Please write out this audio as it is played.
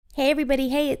Hey everybody,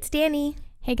 hey, it's Danny.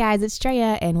 Hey guys, it's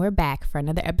Drea, and we're back for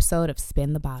another episode of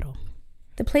Spin the Bottle.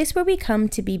 The place where we come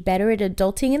to be better at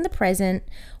adulting in the present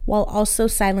while also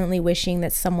silently wishing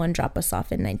that someone dropped us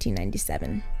off in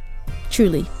 1997.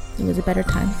 Truly, it was a better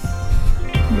time.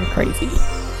 You're crazy.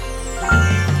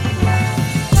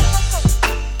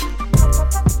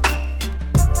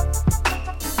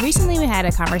 Recently we had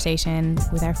a conversation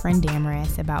with our friend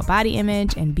Damaris about body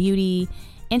image and beauty,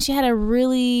 and she had a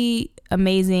really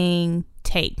amazing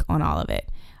take on all of it.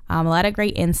 A lot of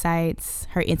great insights.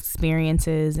 Her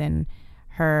experiences and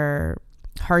her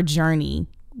journey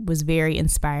was very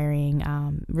inspiring,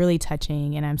 really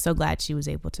touching, and I'm so glad she was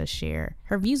able to share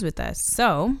her views with us.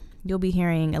 So you'll be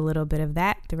hearing a little bit of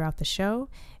that throughout the show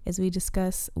as we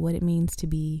discuss what it means to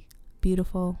be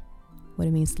beautiful, what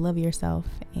it means to love yourself,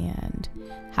 and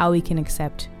how we can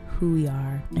accept who we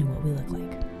are and what we look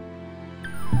like.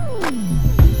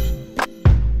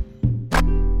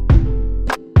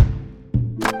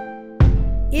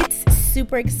 It's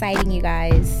super exciting, you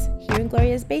guys. Here in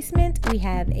Gloria's basement, we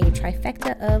have a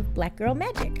trifecta of Black girl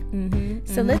magic.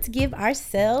 So let's give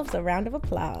ourselves a round of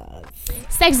applause.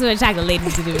 Sexual chocolate,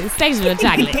 ladies and gentlemen. Sexual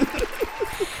chocolate.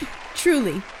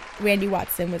 Truly, Randy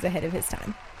Watson was ahead of his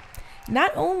time.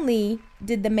 Not only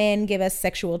did the man give us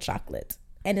sexual chocolate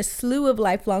and a slew of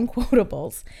lifelong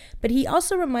quotables, but he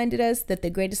also reminded us that the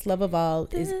greatest love of all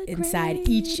is inside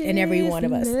each and every one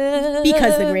of us.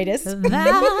 Because the greatest.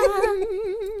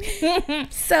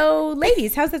 So,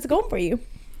 ladies, how's this going for you?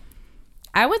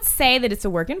 I would say that it's a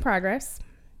work in progress.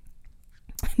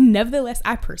 Nevertheless,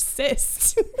 I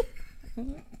persist.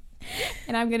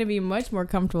 And I'm going to be much more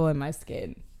comfortable in my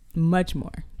skin. Much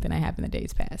more than I have in the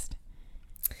days past.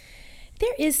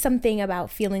 There is something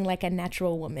about feeling like a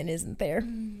natural woman, isn't there?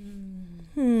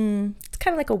 It's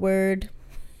kind of like a word.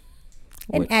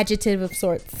 An adjective of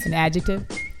sorts. An adjective?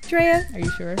 Drea? Are you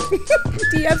sure?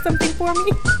 Do you have something for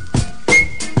me?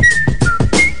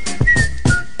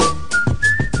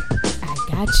 I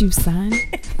got you, son.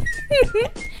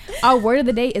 Our word of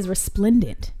the day is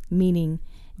resplendent, meaning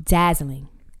dazzling,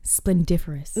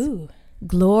 splendiferous,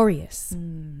 glorious,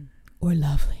 or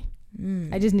lovely.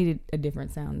 I just needed a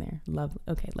different sound there. Levels.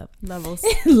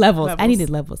 Levels. I needed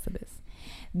levels to this.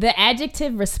 The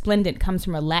adjective resplendent comes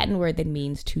from a Latin word that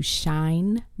means to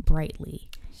shine brightly,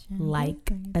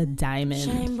 like a diamond.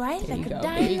 Shine bright like a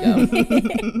diamond. There you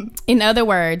go. In other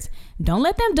words, don't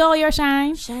let them dull your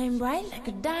shine. Shine bright like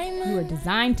a diamond. You are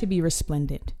designed to be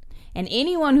resplendent. And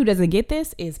anyone who doesn't get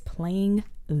this is playing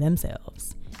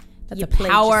themselves. That's a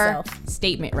power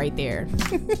statement right there.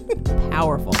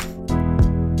 Powerful.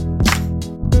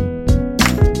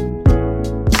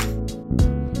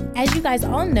 As you guys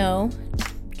all know,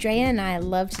 Drea and I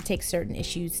love to take certain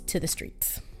issues to the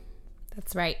streets.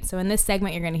 That's right. So in this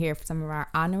segment, you're going to hear from some of our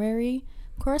honorary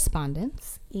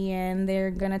correspondents, and they're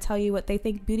going to tell you what they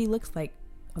think beauty looks like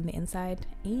on the inside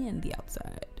and the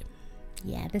outside.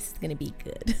 Yeah, this is going to be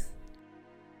good.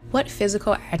 What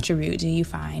physical attribute do you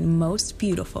find most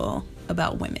beautiful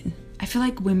about women? I feel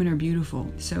like women are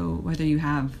beautiful. So whether you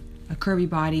have a curvy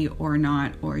body or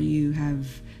not, or you have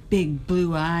big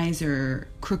blue eyes or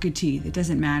crooked teeth, it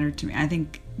doesn't matter to me. I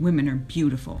think women are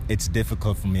beautiful. It's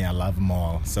difficult for me. I love them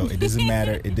all. So it doesn't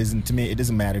matter. It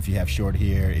doesn't matter if you have short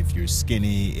hair, if you're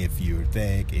skinny, if you're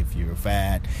thick, if you're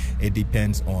fat. It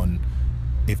depends on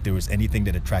if there was anything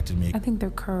that attracted me. I think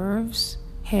their curves,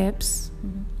 hips,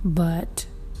 butt.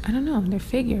 I don't know, their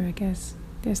figure, I guess.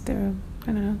 Their,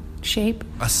 shape.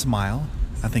 A smile.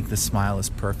 I think the smile is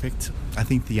perfect. I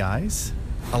think the eyes.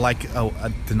 I like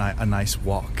a nice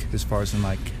walk, as far as in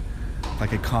like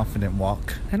a confident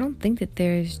walk. I don't think that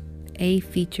there's a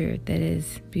feature that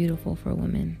is beautiful for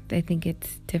women. I think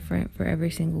it's different for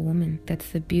every single woman.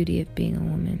 That's the beauty of being a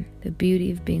woman. The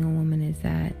beauty of being a woman is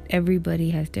that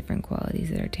everybody has different qualities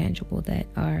that are tangible, that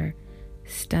are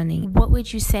stunning. What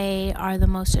would you say are the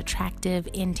most attractive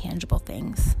intangible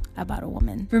things about a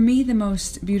woman? For me, the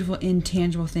most beautiful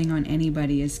intangible thing on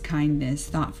anybody is kindness,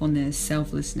 thoughtfulness,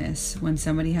 selflessness. When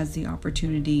somebody has the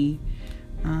opportunity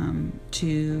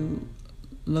to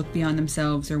look beyond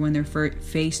themselves, or when they're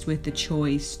faced with the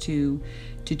choice to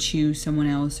choose someone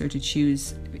else, or to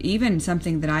choose even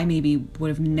something that I maybe would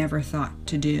have never thought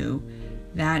to do,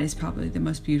 that is probably the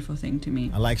most beautiful thing to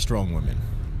me. I like strong women.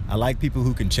 I like people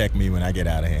who can check me when I get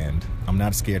out of hand. I'm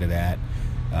not scared of that.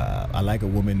 I like a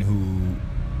woman who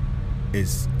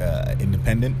is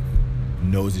independent,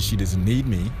 knows that she doesn't need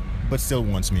me, but still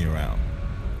wants me around.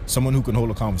 Someone who can hold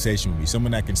a conversation with me,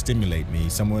 someone that can stimulate me,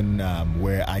 someone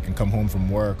where I can come home from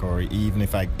work, or even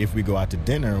if we go out to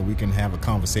dinner, we can have a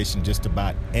conversation just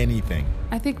about anything.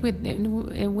 I think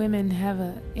women have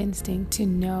an instinct to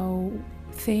know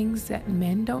things that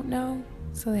men don't know.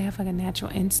 So they have like a natural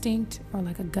instinct or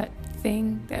like a gut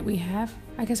thing that we have.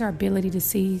 I guess our ability to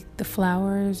see the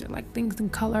flowers or like things in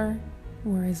color,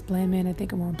 whereas bland men I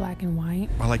think are more black and white.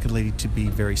 I like a lady to be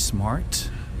very smart.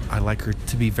 I like her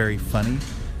to be very funny.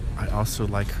 I also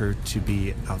like her to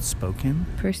be outspoken.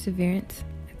 Perseverance.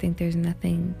 I think there's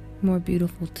nothing more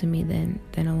beautiful to me than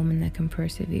a woman that can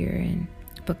persevere.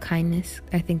 But kindness,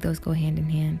 I think those go hand in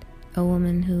hand. A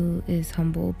woman who is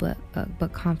humble but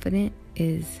confident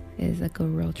is like a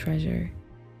real treasure.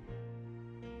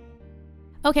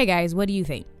 Okay, guys, what do you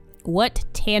think? What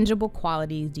tangible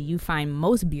qualities do you find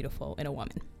most beautiful in a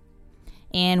woman?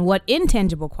 And what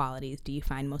intangible qualities do you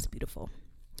find most beautiful?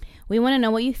 We want to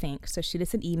know what you think, so shoot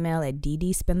us an email at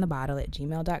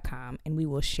ddspinthebottle@gmail.com and we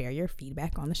will share your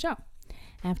feedback on the show.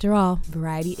 After all,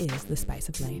 variety is the spice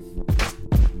of life.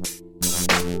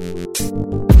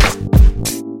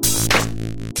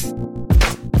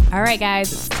 All right,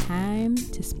 guys, it's time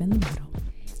to spin the bottle.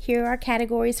 Here are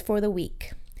categories for the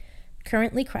week.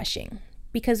 Currently crushing,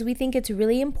 because we think it's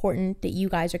really important that you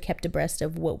guys are kept abreast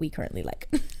of what we currently like.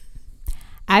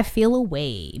 I feel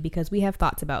away, because we have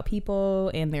thoughts about people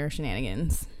and their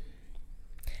shenanigans.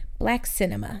 Black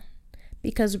cinema,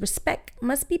 because respect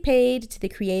must be paid to the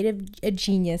creative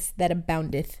genius that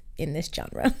aboundeth in this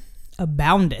genre.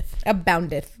 Aboundeth.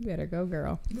 Better go,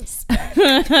 girl.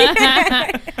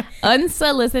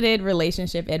 Unsolicited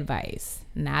relationship advice.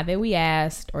 Not that we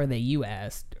asked or that you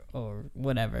asked or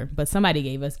whatever, but somebody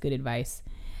gave us good advice.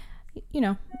 You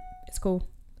know, it's cool.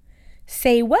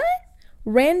 Say what?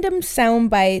 Random sound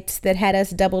bites that had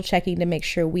us double checking to make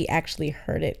sure we actually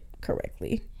heard it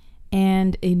correctly.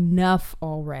 And enough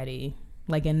already.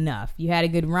 Like enough. You had a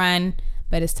good run,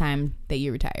 but it's time that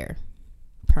you retire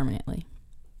permanently.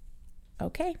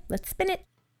 Okay, let's spin it.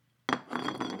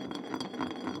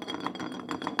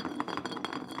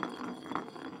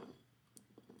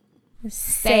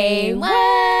 Say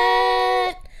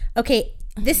what? Okay,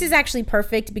 this is actually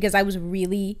perfect because I was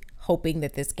really hoping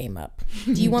that this came up.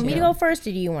 Do you want me to go first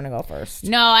or do you want to go first?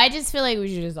 No, I just feel like we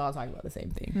should just all talk about the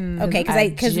same thing. Okay,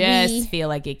 because we feel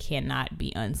like it cannot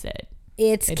be unsaid.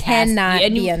 It cannot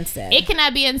be unsaid. It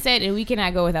cannot be unsaid, and we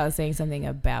cannot go without saying something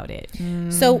about it.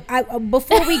 So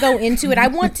before we go into it, I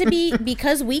want to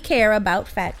because we care about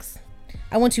facts,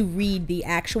 I want to read the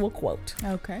actual quote.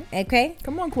 Okay?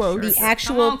 Come on, quote. The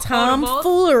actual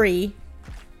tomfoolery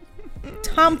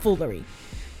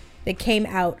that came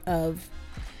out of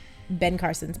Ben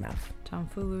Carson's mouth.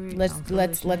 Tomfoolery. Let's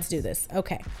do this.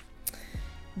 Okay.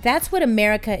 That's what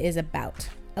America is about.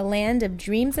 A land of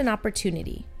dreams and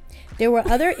opportunity. There were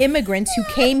other immigrants who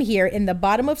came here in the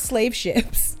bottom of slave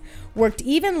ships, worked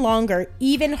even longer,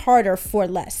 even harder for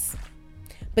less.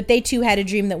 But they too had a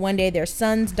dream that one day their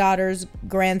sons, daughters,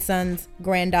 grandsons,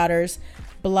 granddaughters,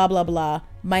 blah, blah, blah,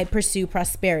 might pursue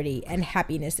prosperity and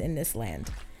happiness in this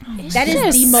land. That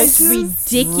is the most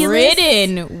ridiculous.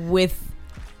 Ridden with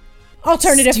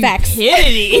alternative facts.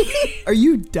 Are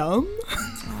you dumb?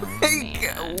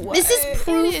 This is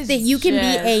proof that you can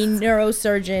be a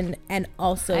neurosurgeon and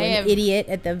also an idiot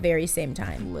at the very same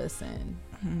time. Listen,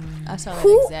 I saw that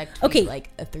exact tweet like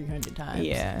 300 times.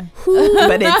 Yeah,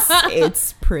 but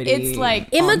it's pretty. It's like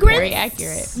immigrants. Very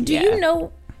accurate. Do you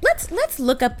know? Let's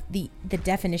look up the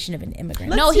definition of an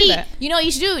immigrant. You know what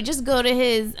you should do? Just go to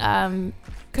his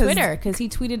Twitter because he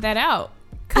tweeted that out.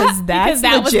 Because that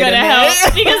was gonna help.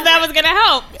 Because that was gonna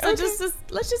help. So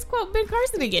let's just quote Ben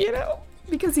Carson again. You know,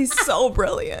 because he's so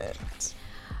brilliant.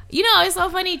 You know, it's so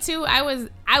funny too. I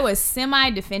was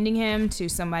semi defending him to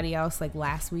somebody else like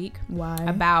last week. Why?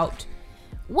 About,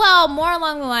 well, more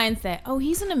along the lines that, oh,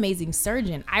 he's an amazing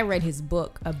surgeon. I read his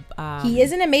book. He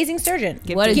is an amazing surgeon.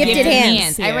 Gifted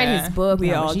hands. Yeah. I read his book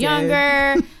when I was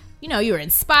younger. You know, you were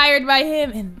inspired by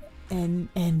him, and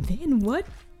then what?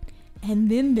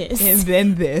 And then this. And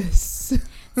then this.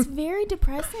 It's very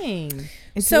depressing.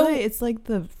 It's like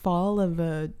the fall of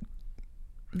a,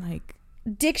 like...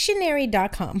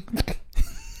 Dictionary.com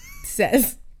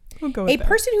says, we'll go with a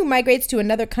person who migrates to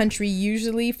another country,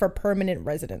 usually for permanent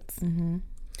residence. Mm-hmm.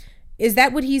 Is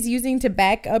that what he's using to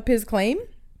back up his claim?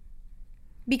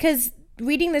 Because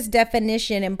reading this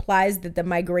definition implies that the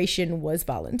migration was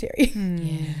voluntary.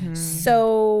 Mm-hmm.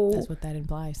 So... that's what that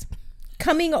implies.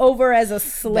 Coming over as a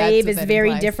slave is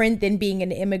very different than being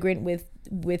an immigrant with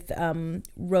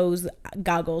rose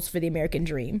goggles for the American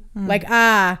dream. Like,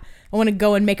 I want to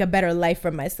go and make a better life for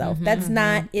myself. That's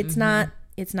not, it's not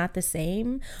the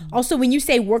same. Also, when you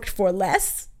say worked for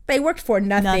less, they worked for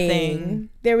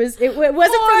nothing. It wasn't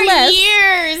for less.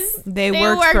 Years. They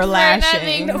worked for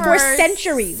lashing. For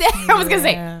centuries. I was going to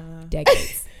say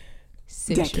decades.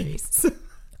 Centuries.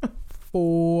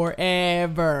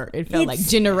 forever. It felt like It's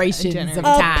generations of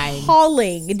time.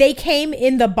 Appalling. They came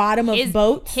in the bottom of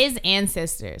boats. His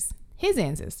ancestors.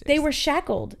 They were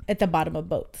shackled at the bottom of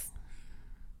boats.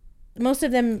 A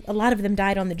lot of them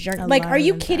died on the journey. Like, are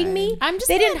you kidding me? I'm just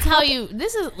going to tell you,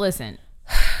 listen,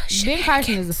 Ben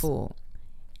Carson is a fool.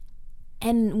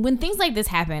 And when things like this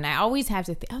happen, I always have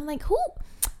to think, I'm like, who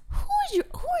are you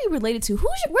related to?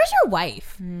 Where's your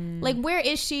wife? Like, where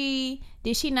is she?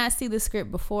 Did she not see the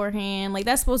script beforehand? Like,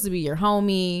 that's supposed to be your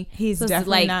homie. He's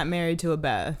definitely not married to a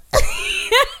Beth.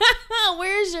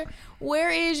 Where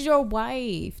is your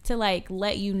wife to like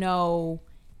let you know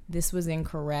this was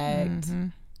incorrect?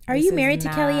 Are you married to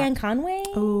Kellyanne Conway?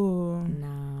 Oh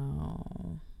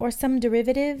No. Or some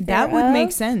derivative? That would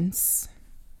make sense.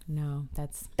 No,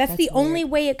 that's the only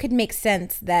way it could make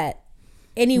sense that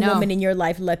any woman in your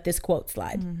life let this quote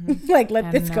slide. Like,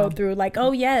 let this go through. Like,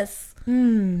 oh, yes.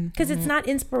 Because it's not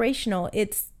inspirational.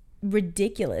 It's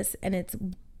ridiculous. And it's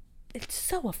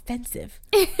so offensive.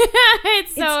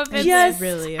 It's so offensive. Just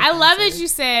really I love that you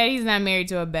said he's not married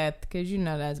to a Beth, because you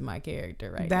know that's my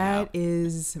character now. That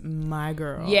is my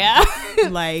girl. Yeah.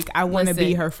 Like, I want to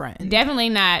be her friend. Definitely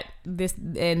not this.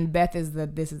 And Beth is the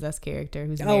This Is Us character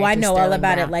who's married I to know all Sterling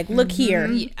about Brown. it. Like, look here.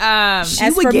 She As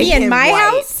would for get me in him my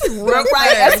right. house?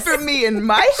 Right. As for me in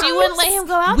my house, She wouldn't let him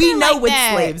go out we there know like what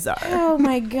that. slaves are. Oh,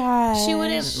 my God. She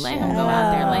wouldn't let him go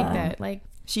out there like that. Like,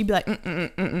 She'd be like,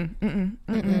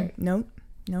 nope.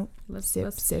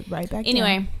 Sit right back.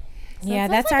 anyway. down. Yeah,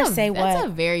 that's that's like our a- say That's a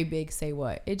what. very big say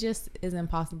what. It just is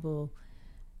impossible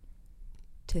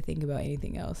to think about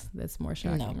anything else that's more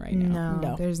shocking right now. No,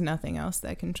 No. there's nothing else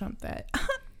that can trump that.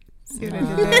 See what I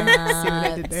did there? See what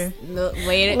I did there?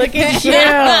 Wait, Look at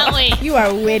you. Wait. You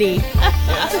are witty.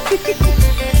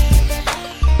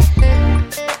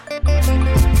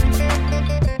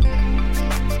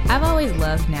 I've always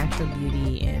loved natural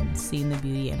beauty and seen the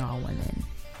beauty in all women.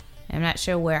 I'm not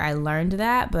sure where I learned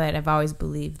that, but I've always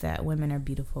believed that women are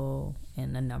beautiful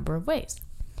in a number of ways.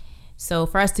 So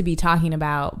for us to be talking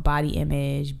about body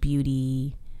image,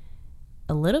 beauty,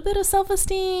 a little bit of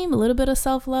self-esteem, a little bit of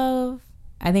self-love,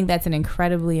 I think that's an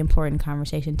incredibly important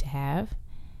conversation to have.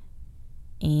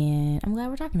 And I'm glad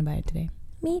we're talking about it today.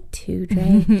 Me too,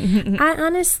 Dre. I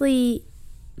honestly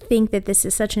think that this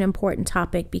is such an important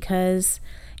topic because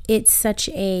it's such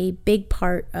a big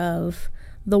part of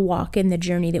the walk and the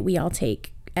journey that we all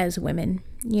take as women.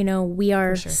 You know, we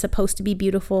are supposed to be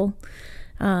beautiful.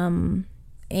 And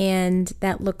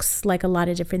that looks like a lot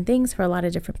of different things for a lot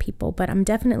of different people. But I'm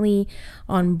definitely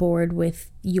on board with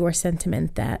your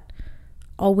sentiment that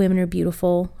all women are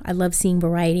beautiful. I love seeing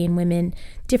variety in women,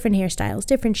 different hairstyles,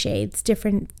 different shades,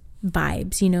 different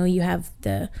vibes. You know, you have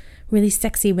the really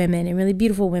sexy women and really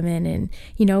beautiful women and,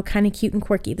 you know, kind of cute and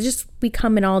quirky. We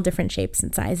come in all different shapes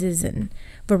and sizes and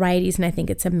varieties, and I think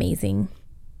it's amazing.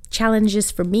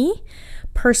 Challenges for me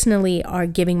personally are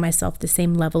giving myself the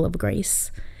same level of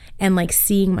grace and like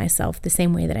seeing myself the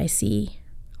same way that I see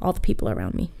all the people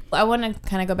around me. I want to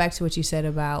kind of go back to what you said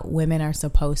about women are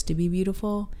supposed to be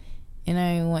beautiful, and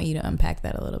I want you to unpack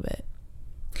that a little bit.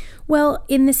 Well,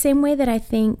 in the same way that I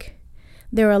think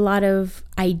there are a lot of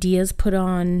ideas put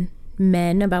on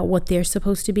men about what they're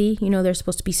supposed to be. You know, they're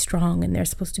supposed to be strong and they're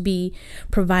supposed to be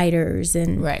providers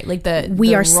and Right, like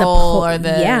we are role or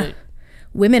the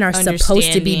women are supposed to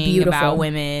be understanding beautiful. about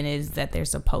women is that they're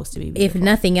supposed to be beautiful. If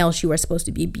nothing else, you are supposed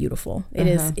to be beautiful.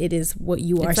 It is what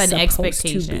you are It's an supposed to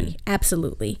expectation. be.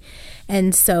 Absolutely.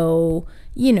 And so,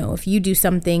 you know, if you do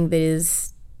something that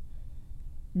is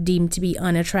deemed to be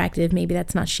unattractive, maybe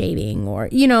that's not shaving or,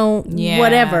 you know,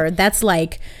 whatever. That's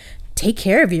like, take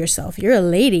care of yourself. You're a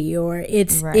lady. Or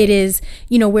it is,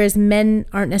 you know, whereas men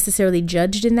aren't necessarily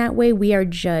judged in that way. We are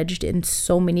judged in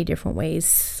so many different ways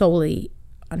solely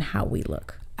on how we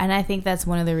look. And I think that's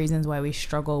one of the reasons why we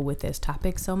struggle with this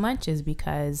topic so much, is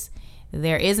because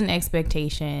there is an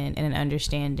expectation and an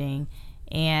understanding,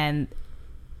 and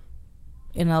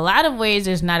in a lot of ways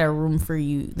there's not room for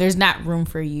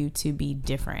you to be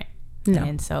different. No.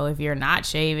 And so if you're not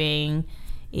shaving,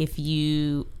 if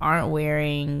you aren't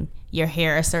wearing your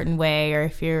hair a certain way, or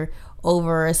if you're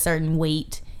over a certain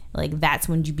weight, like that's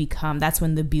when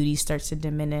the beauty starts to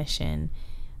diminish. And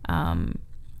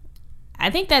I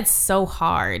think that's so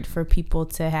hard for people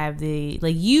to have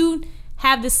you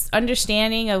have this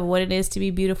understanding of what it is to be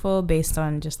beautiful based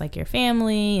on just like your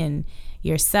family and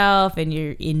yourself and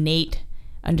your innate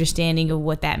understanding of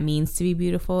what that means to be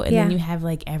beautiful, and then you have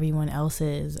like everyone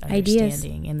else's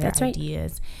understanding and their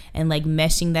ideas, and like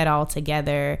meshing that all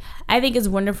together. I think it's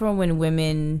wonderful when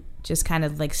women just kind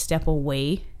of like step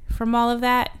away from all of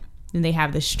that and they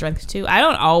have the strength to. I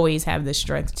don't always have the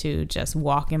strength to just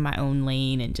walk in my own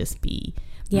lane and just be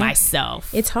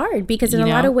myself. It's hard because in a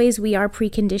lot of ways we are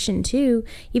preconditioned too,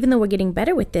 even though we're getting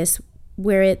better with this,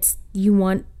 where it's you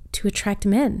want to attract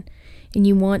men and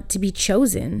you want to be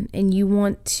chosen and you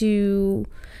want to,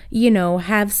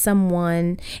 have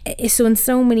someone. So in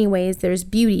so many ways there's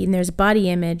beauty and there's body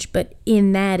image, but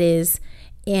in that is,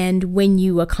 and when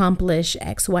you accomplish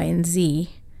X, Y, and Z,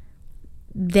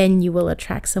 then you will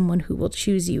attract someone who will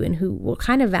choose you and who will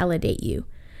kind of validate you.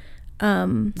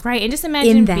 Right. And just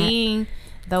imagine being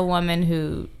the woman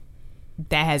who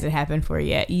that hasn't happened for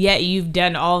yet you've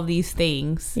done all these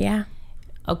things. Yeah.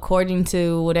 According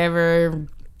to whatever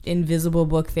invisible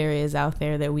book there is out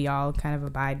there that we all kind of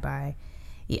abide by.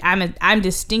 I'm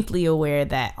distinctly aware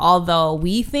that although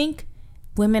we think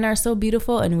women are so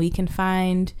beautiful and we can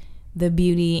find the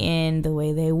beauty in the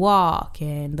way they walk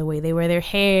and the way they wear their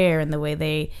hair and the way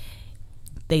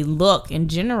they look in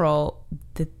general,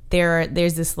 that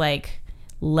there's this like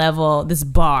level, this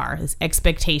bar, this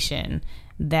expectation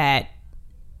that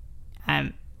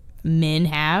men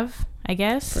have, I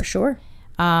guess. For sure.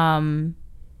 And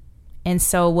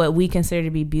so what we consider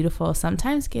to be beautiful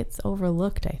sometimes gets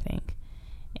overlooked, I think.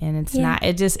 And it's not,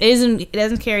 it just isn't, it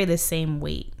doesn't carry the same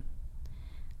weight.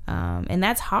 And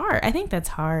that's hard. I think that's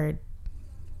hard.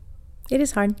 It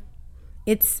is hard.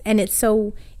 It's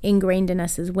so ingrained in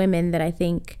us as women that I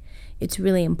think it's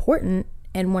really important.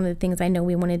 And one of the things I know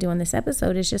we want to do on this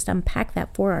episode is just unpack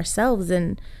that for ourselves.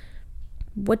 And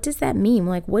what does that mean?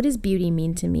 Like, what does beauty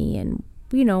mean to me? And,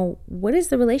 what is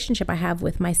the relationship I have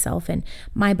with myself and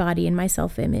my body and my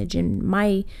self-image and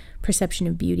my perception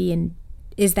of beauty? And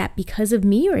is that because of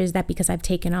me, or is that because I've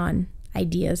taken on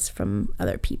ideas from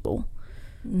other people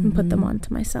and put them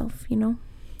onto myself,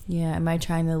 Yeah. Am I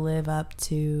trying to live up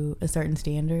to a certain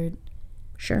standard?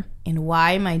 Sure. And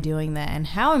why am I doing that? And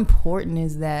how important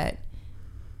is that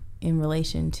in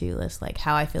relation to like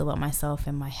how I feel about myself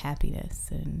and my happiness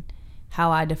and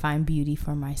how I define beauty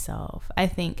for myself? I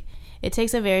think it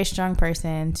takes a very strong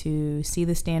person to see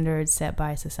the standards set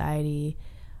by society,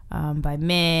 by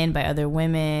men, by other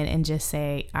women, and just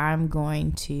say, I'm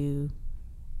going to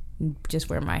just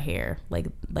wear my hair. Like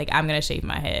I'm going to shave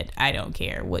my head. I don't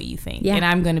care what you think. Yeah. And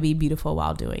I'm going to be beautiful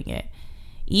while doing it.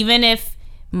 Even if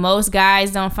most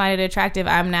guys don't find it attractive,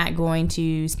 I'm not going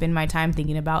to spend my time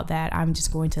thinking about that. I'm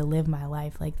just going to live my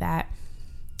life like that.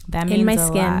 That means in my a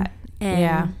skin lot.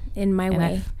 And in my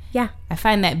way. I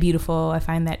find that beautiful. I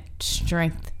find that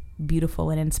strength beautiful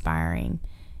and inspiring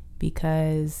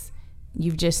because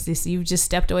you've just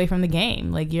stepped away from the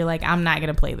game. Like you're like, I'm not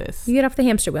gonna play this. You get off the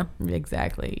hamster wheel.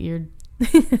 Exactly. You're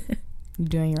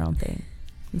doing your own thing.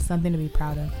 It's something to be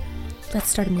proud of. Let's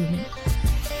start a movement.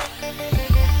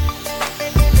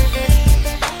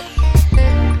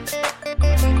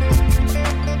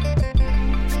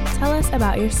 Tell us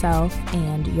about yourself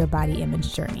and your body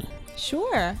image journey.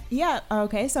 Sure. Yeah.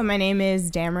 Okay. So my name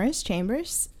is Damaris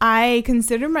Chambers. I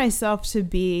consider myself to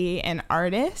be an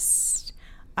artist.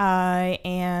 I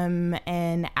am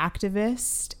an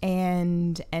activist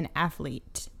and an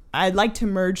athlete. I'd like to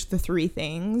merge the three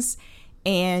things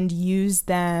and use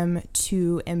them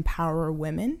to empower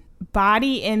women.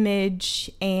 Body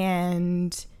image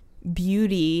and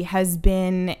beauty has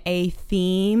been a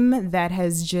theme that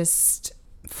has just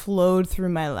flowed through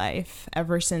my life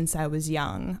ever since I was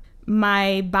young.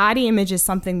 My body image is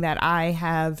something that I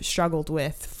have struggled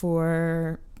with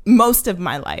for most of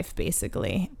my life,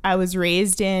 basically. I was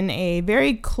raised in a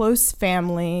very close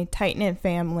family, tight-knit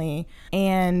family,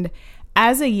 and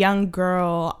as a young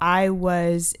girl, I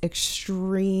was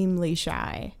extremely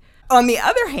shy. On the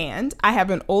other hand, I have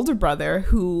an older brother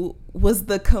who was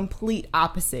the complete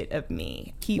opposite of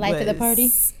me. He life was of the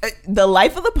party. The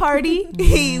life of the party.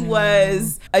 He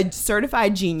was a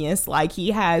certified genius. Like,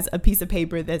 he has a piece of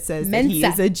paper that says that he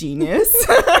is a genius.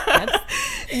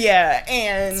 Yeah,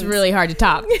 and it's really hard to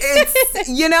top.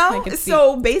 It's,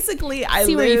 so basically,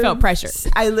 where you felt pressure.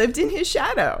 I lived in his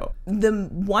shadow. The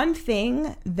one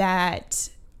thing that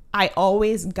I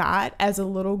always got as a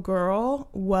little girl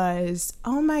was,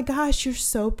 oh my gosh, you're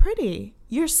so pretty.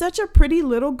 You're such a pretty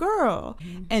little girl.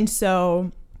 Mm-hmm. And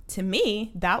so to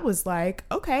me, that was like,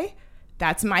 okay,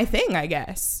 that's my thing, I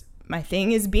guess. My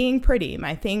thing is being pretty.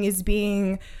 My thing is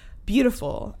being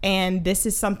beautiful. And this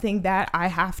is something that I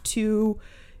have to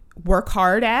work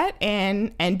hard at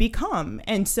and become.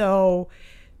 And so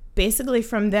basically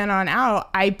from then on out,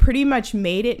 I pretty much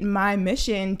made it my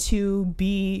mission to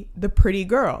be the pretty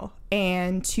girl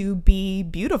and to be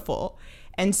beautiful.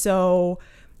 And so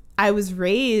I was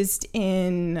raised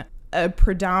in a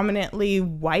predominantly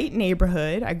white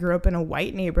neighborhood. I grew up in a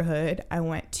white neighborhood. I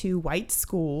went to white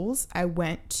schools. I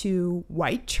went to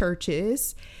white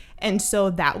churches. And so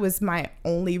that was my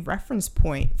only reference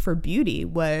point for beauty,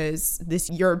 was this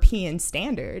European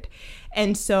standard.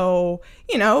 And so,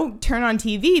 you know, turn on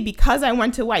TV, because I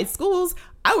went to white schools,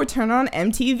 I would turn on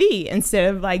MTV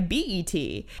instead of like BET.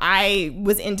 I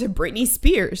was into Britney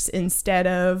Spears instead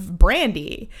of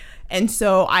Brandy. And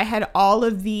so I had all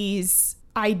of these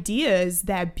ideas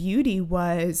that beauty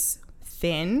was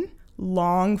thin,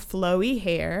 long, flowy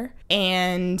hair,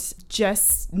 and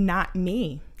just not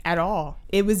me at all.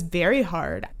 It was very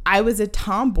hard. I was a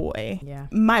tomboy. Yeah.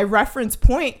 My reference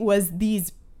point was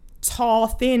these tall,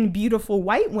 thin, beautiful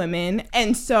white women.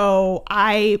 And so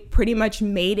I pretty much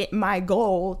made it my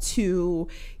goal to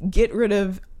get rid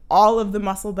of all of the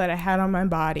muscle that I had on my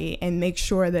body and make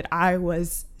sure that I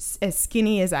was as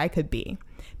skinny as I could be,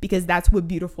 because that's what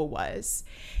beautiful was.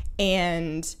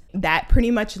 And that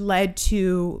pretty much led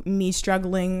to me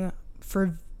struggling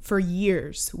for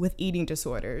years with eating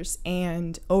disorders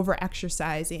and over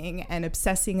exercising and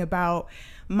obsessing about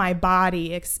my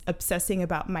body, obsessing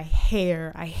about my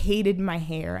hair. I hated my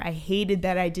hair. I hated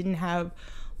that I didn't have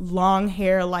long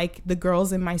hair like the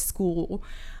girls in my school.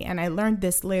 And I learned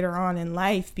this later on in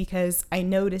life, because I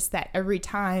noticed that every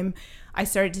time I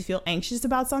started to feel anxious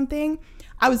about something,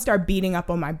 I would start beating up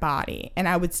on my body, and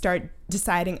I would start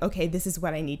deciding, okay, this is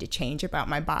what I need to change about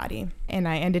my body. And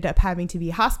I ended up having to be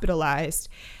hospitalized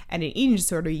at an eating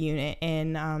disorder unit.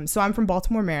 And so I'm from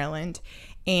Baltimore, Maryland,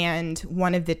 and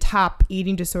one of the top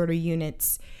eating disorder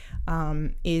units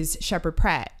is Sheppard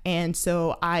Pratt. And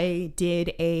so I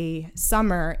did a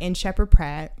summer in Sheppard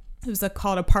Pratt. It was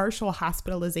called a partial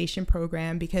hospitalization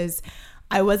program, because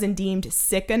I wasn't deemed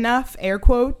sick enough, air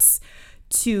quotes,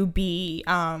 to be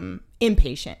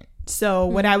inpatient. So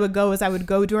what I would go is I would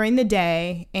go during the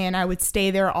day, and I would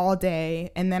stay there all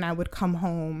day, and then I would come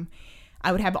home.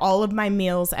 I would have all of my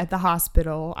meals at the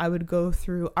hospital. I would go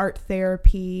through art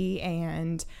therapy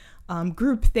and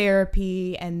group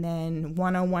therapy, and then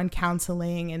one-on-one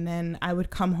counseling, and then I would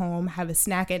come home, have a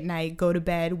snack at night, go to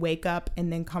bed, wake up,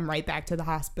 and then come right back to the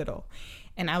hospital.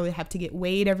 And I would have to get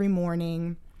weighed every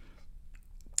morning.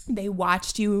 They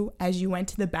watched you as you went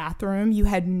to the bathroom. You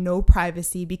had no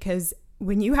privacy, because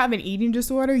when you have an eating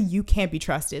disorder, you can't be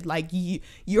trusted. Like,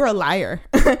 you're a liar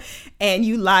and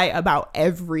you lie about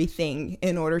everything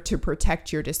in order to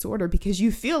protect your disorder, because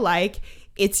you feel like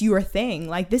it's your thing.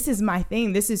 Like, this is my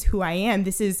thing. This is who I am.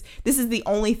 This is the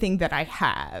only thing that I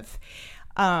have.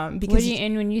 Because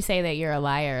and when you say that you're a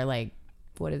liar, like,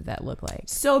 what does that look like?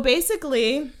 So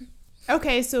basically,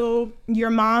 okay, so your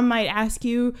mom might ask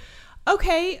you,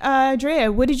 okay,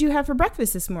 Drea, what did you have for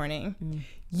breakfast this morning?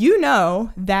 You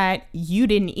know that you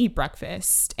didn't eat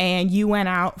breakfast, and you went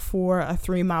out for a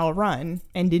 3-mile run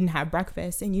and didn't have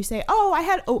breakfast. And you say, oh, I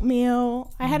had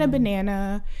oatmeal, I had a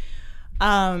banana.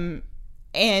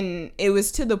 And it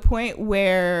was to the point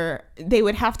where they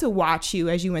would have to watch you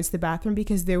as you went to the bathroom,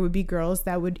 because there would be girls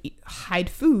that would hide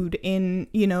food in,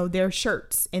 their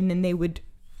shirts, and then they would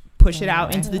push it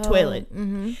out into the toilet.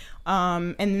 Mm-hmm.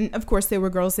 And of course there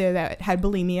were girls there that had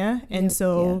bulimia, and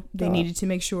they needed to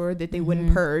make sure that they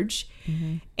wouldn't purge.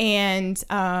 And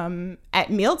at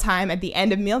mealtime, at the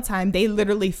end of mealtime, they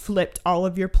literally flipped all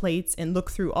of your plates and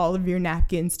looked through all of your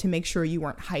napkins to make sure you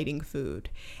weren't hiding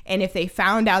food. And if they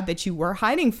found out that you were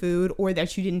hiding food or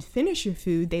that you didn't finish your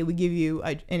food, they would give you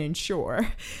an Ensure.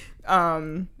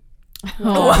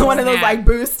 One of those like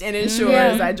Boost and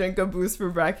Ensures. I drink a Boost for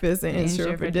breakfast and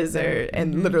Ensure for dessert.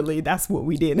 And literally that's what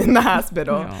we did in the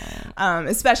hospital.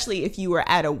 Especially if you were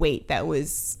at a weight that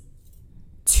was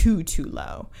too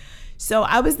low. So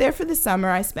I was there for the summer.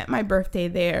 I spent my birthday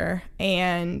there,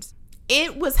 and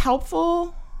it was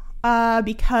helpful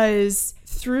because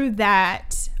through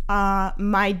that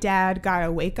my dad got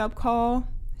a wake-up call.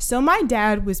 So my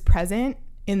dad was present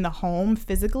in the home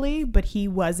physically, but he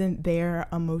wasn't there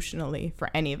emotionally for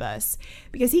any of us,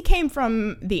 because he came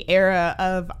from the era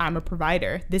of, I'm a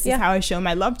provider. This is how I show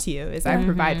my love to you, is I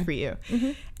provide for you.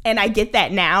 And I get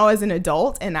that now as an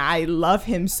adult, and I love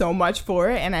him so much for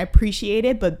it, and I appreciate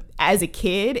it. But as a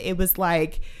kid, it was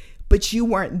like, but you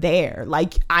weren't there.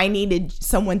 Like, I needed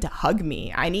someone to hug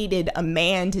me. I needed a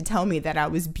man to tell me that I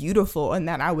was beautiful and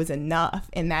that I was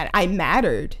enough and that I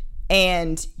mattered.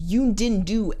 And you didn't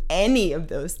do any of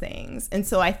those things. And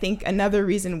so I think another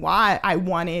reason why I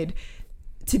wanted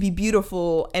to be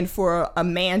beautiful and for a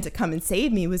man to come and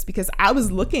save me was because I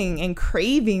was looking and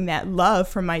craving that love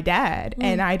from my dad,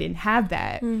 and I didn't have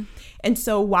that. And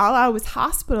so while I was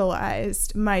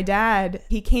hospitalized, my dad,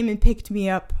 he came and picked me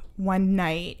up one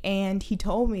night, and he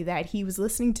told me that he was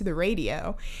listening to the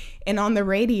radio, and on the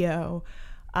radio,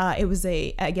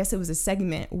 I guess it was a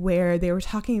segment where they were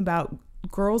talking about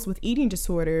girls with eating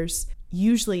disorders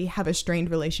usually have a strained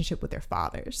relationship with their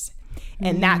fathers.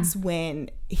 And that's when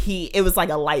it was like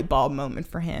a light bulb moment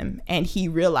for him. And he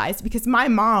realized, because my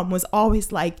mom was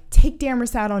always like, take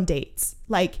Damaris out on dates.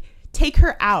 Like, take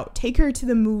her out, take her to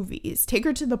the movies, take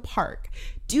her to the park,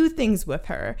 do things with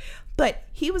her. But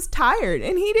he was tired,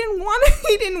 and he didn't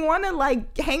want to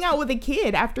like hang out with a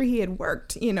kid after he had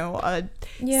worked, a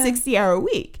 60-hour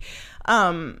week.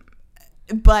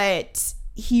 But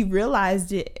he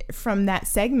realized it from that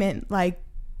segment. Like,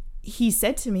 he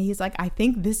said to me, he's like, I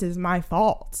think this is my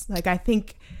fault. Like, I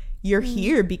think you're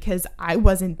here because I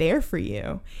wasn't there for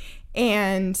you.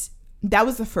 And that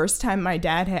was the first time my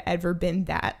dad had ever been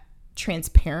that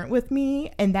transparent with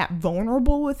me and that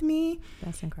vulnerable with me.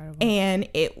 That's incredible. And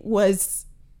it was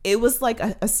like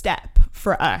a step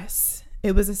for us.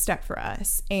 It was a step for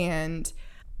us. And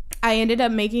I ended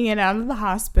up making it out of the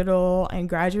hospital and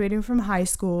graduating from high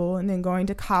school and then going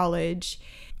to college.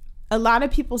 A lot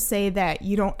of people say that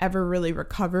you don't ever really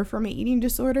recover from an eating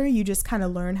disorder. You just kind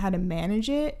of learn how to manage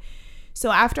it.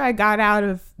 So after I got out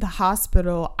of the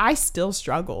hospital, I still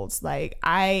struggled. Like,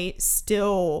 I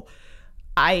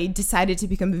decided to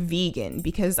become a vegan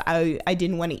because I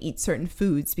didn't want to eat certain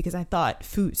foods because I thought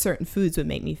certain foods would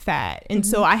make me fat. And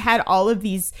so I had all of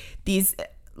these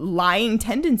lying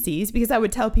tendencies because I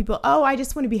would tell people, oh, I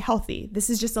just want to be healthy. This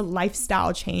is just a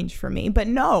lifestyle change for me. But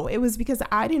no, it was because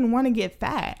I didn't want to get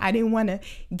fat. I didn't want to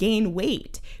gain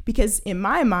weight because in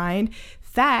my mind,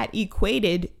 fat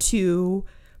equated to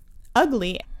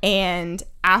ugly. And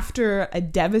after a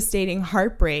devastating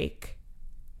heartbreak,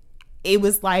 it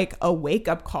was like a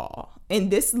wake-up call. And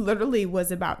this literally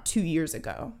was about 2 years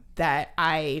ago that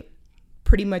I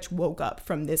pretty much woke up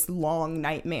from this long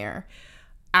nightmare.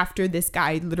 After this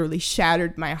guy literally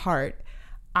shattered my heart,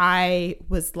 I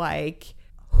was like,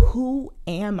 who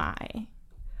am I?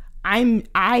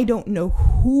 I don't know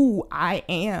who I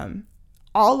am.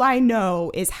 All I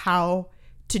know is how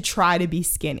to try to be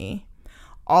skinny.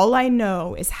 All I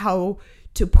know is how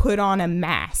to put on a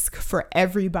mask for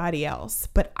everybody else.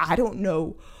 But I don't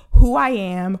know who I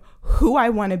am, who I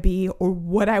want to be, or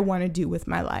what I want to do with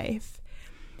my life.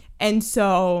 And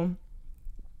so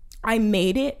I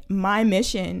made it my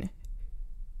mission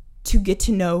to get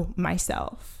to know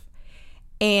myself.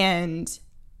 And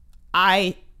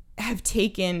I have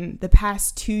taken the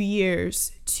past 2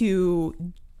 years to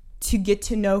get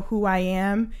to know who I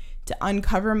am, to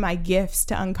uncover my gifts,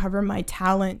 to uncover my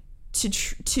talent,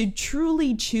 to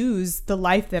truly choose the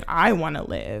life that I want to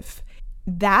live.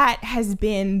 That has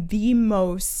been the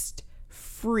most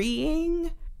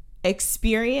freeing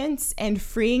experience and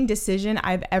freeing decision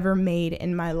I've ever made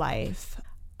in my life.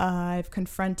 I've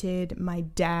confronted my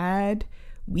dad.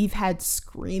 We've had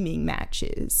screaming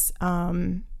matches.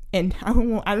 And I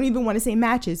don't even want to say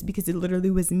matches because it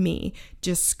literally was me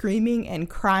just screaming and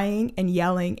crying and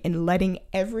yelling and letting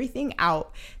everything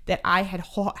out that I had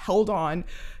held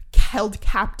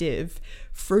captive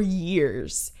for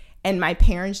years. And my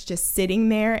parents just sitting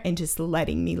there and just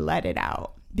letting me let it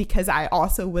out. Because I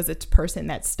also was a person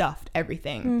that stuffed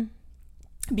everything.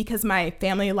 Because my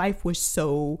family life was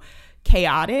so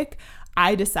chaotic,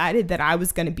 I decided that I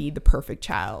was going to be the perfect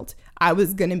child. I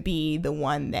was going to be the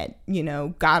one that,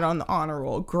 got on the honor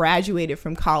roll, graduated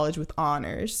from college with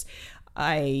honors.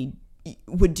 I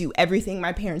would do everything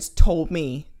my parents told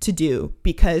me to do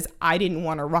because I didn't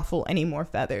want to ruffle any more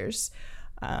feathers.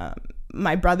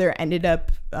 My brother ended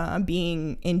up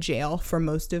being in jail for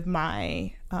most of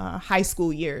my high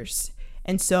school years.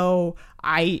 And so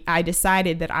I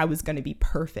decided that I was going to be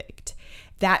perfect.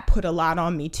 That put a lot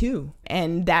on me too.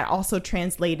 And that also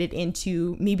translated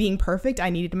into me being perfect. I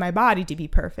needed my body to be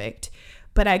perfect.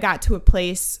 But I got to a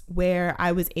place where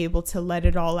I was able to let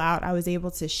it all out. I was able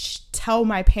to tell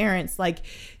my parents, like,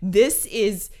 this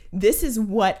is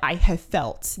what I have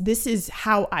felt. This is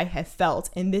how I have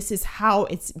felt. And this is how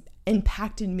it's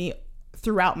impacted me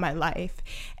throughout my life.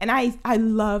 And I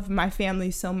love my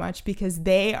family so much because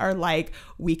they are like,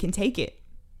 we can take it.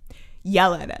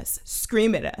 Yell at us,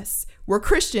 scream at us. We're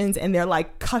Christians and they're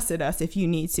like, cuss at us if you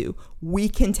need to. We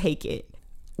can take it.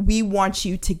 We want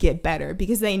you to get better,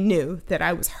 because they knew that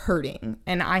I was hurting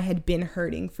and I had been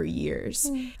hurting for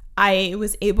years. I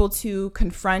was able to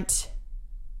confront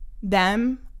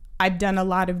them. I've done a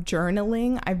lot of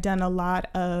journaling. I've done a lot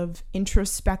of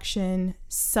introspection,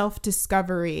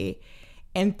 self-discovery.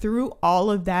 And through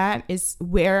all of that is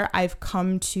where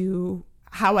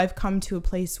how I've come to a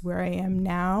place where I am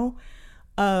now,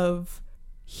 of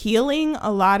healing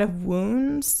a lot of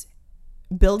wounds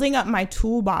building up my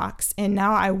toolbox, and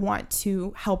now I want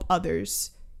to help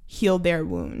others heal their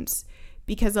wounds.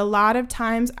 Because a lot of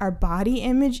times our body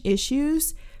image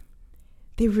issues,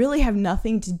 they really have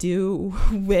nothing to do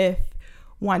with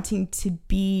wanting to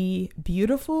be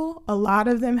beautiful. A lot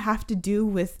of them have to do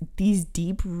with these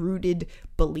deep-rooted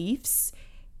beliefs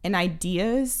and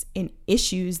ideas and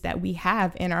issues that we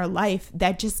have in our life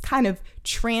that just kind of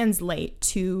translate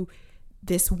to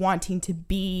this wanting to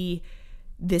be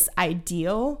this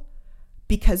ideal,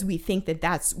 because we think that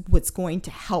that's what's going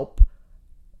to help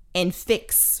and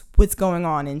fix what's going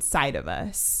on inside of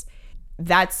us.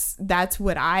 That's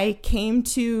what I came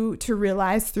to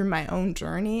realize through my own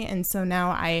journey. And so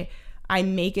now I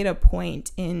make it a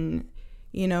point in,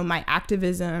 you know, my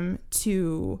activism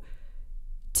to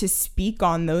speak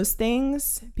on those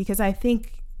things, because I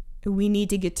think we need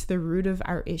to get to the root of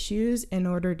our issues in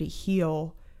order to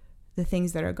heal the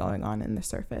things that are going on in the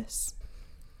surface.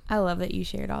 I love that you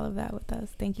shared all of that with us.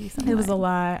 Thank you so much. It was a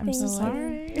lot. I'm so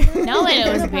Thank sorry. No,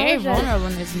 it was very vulnerable,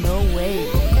 and there's no way.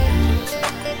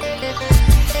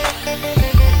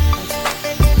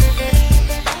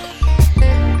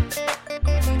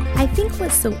 I think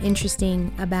what's so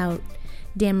interesting about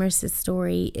Damaris's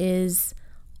story is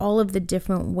all of the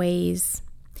different ways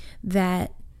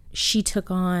that she took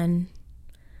on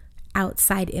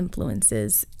outside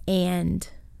influences and,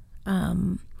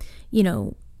 you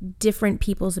know, different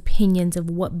people's opinions of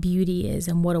what beauty is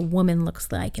and what a woman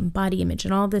looks like and body image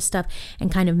and all this stuff,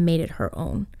 and kind of made it her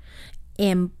own,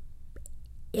 and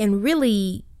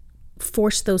really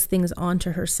forced those things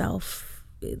onto herself.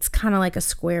 It's kind of like a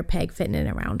square peg fitting in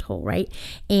a round hole, right?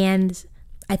 And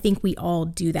I think we all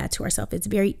do that to ourselves. It's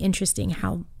very interesting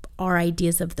how our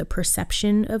ideas of the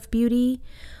perception of beauty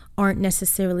aren't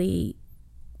necessarily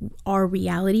our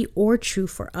reality or true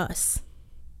for us,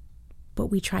 but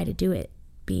we try to do it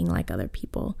being like other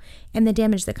people, and the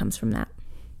damage that comes from that.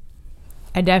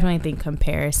 I definitely think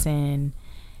comparison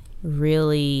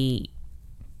really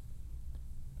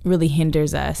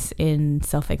hinders us in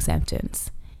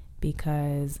self-acceptance,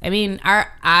 because I mean,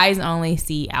 our eyes only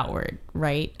see outward,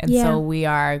 right? And so we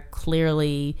are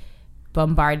clearly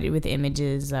bombarded with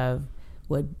images of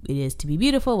what it is to be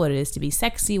beautiful, what it is to be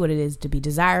sexy, what it is to be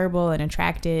desirable and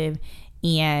attractive.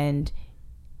 And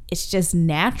it's just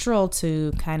natural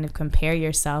to kind of compare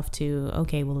yourself to,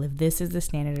 okay, well, if this is the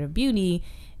standard of beauty,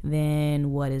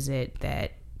 then what is it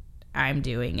that I'm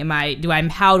doing?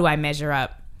 How do I measure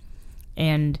up?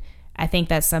 And I think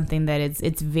that's something that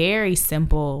it's very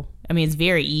simple. I mean, it's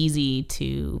very easy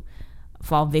to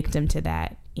fall victim to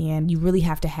that. And you really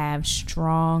have to have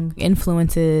strong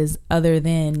influences other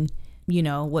than, you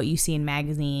know, what you see in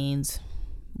magazines,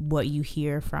 what you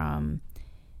hear from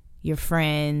your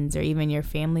friends or even your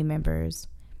family members.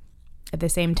 At the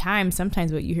same time,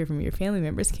 sometimes what you hear from your family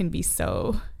members can be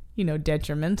so, you know,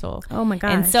 detrimental. Oh my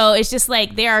gosh. And so it's just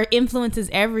like there are influences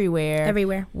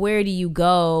everywhere. Where do you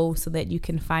go so that you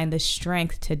can find the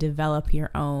strength to develop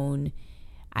your own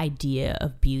idea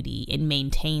of beauty and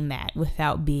maintain that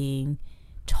without being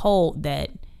told that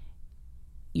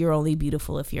you're only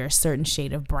beautiful if you're a certain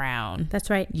shade of brown? That's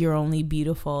right. You're only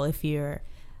beautiful if you're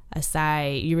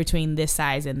you're between this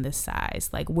size and this size.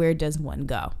 Like, where does one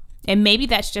go? And maybe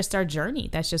that's just our journey.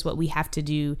 That's just what we have to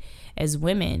do as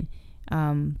women.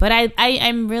 But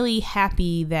I'm really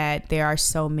happy that there are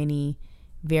so many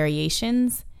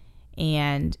variations,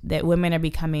 and that women are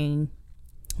becoming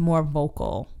more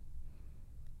vocal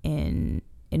and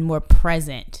more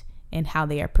present in how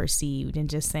they are perceived, and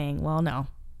just saying, well, no,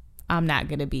 I'm not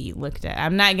going to be looked at.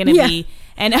 I'm not going to be,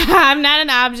 and I'm not an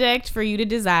object for you to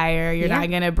desire. You're not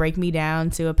going to break me down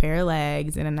to a pair of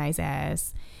legs and a nice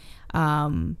ass.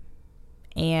 And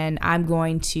I'm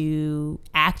going to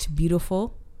act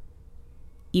beautiful,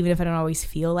 even if I don't always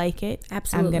feel like it.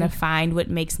 Absolutely. I'm going to find what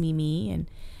makes me me. And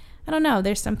I don't know,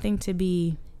 there's something to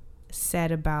be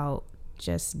said about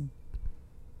just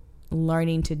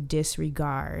learning to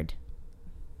disregard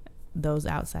those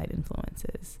outside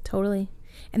influences. Totally.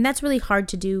 And that's really hard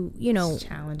to do, you know,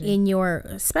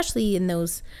 especially in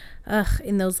those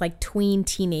like tween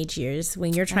teenage years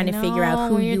when you're trying to figure out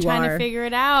who you are. You're trying to figure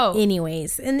it out.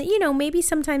 Anyways. And, you know, maybe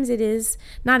sometimes it is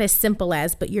not as simple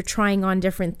as, but you're trying on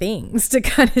different things to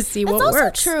kind of see what works.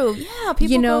 That's also true. Yeah.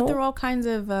 People go through all kinds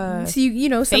of so you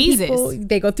know, some phases. people,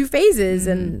 they go through phases.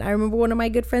 Mm-hmm. And I remember one of my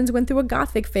good friends went through a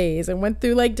gothic phase and went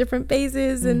through like different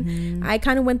phases. And I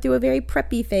kind of went through a very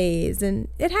preppy phase. And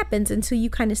it happens until you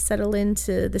kind of settle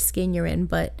into the skin you're in.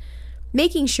 But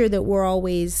making sure that we're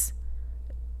always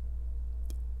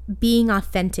being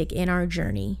authentic in our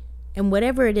journey, and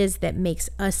whatever it is that makes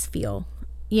us feel,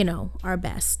 you know, our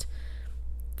best,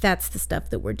 that's the stuff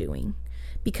that we're doing.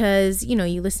 because, you know,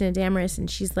 you listen to Damaris and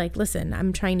she's like, listen,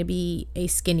 I'm trying to be a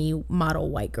skinny model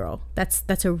white girl.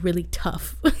 That's a really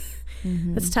tough.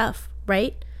 That's tough,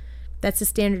 right? That's a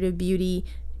standard of beauty.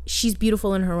 She's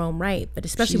beautiful in her own right, but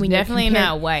especially she's when definitely you're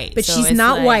not white. But so she's it's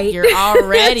not like white. You're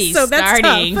already So that's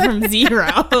starting tough. from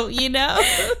zero, you know?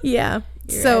 Yeah.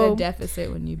 You're So at a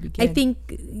deficit when you begin. I think,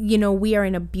 you know, we are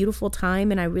in a beautiful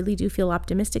time, and I really do feel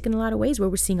optimistic in a lot of ways, where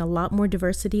we're seeing a lot more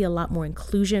diversity, a lot more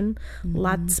inclusion,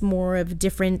 lots more of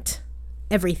different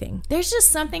everything. There's just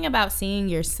something about seeing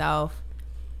yourself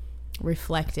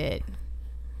reflected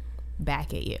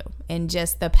back at you, and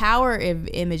just the power of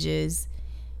images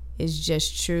is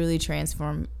just truly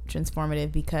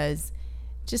transformative, because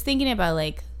just thinking about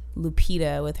like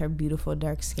Lupita with her beautiful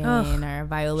dark skin, or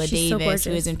Viola Davis,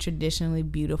 who isn't traditionally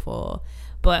beautiful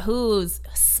but whose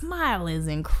smile is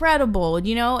incredible,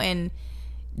 you know, and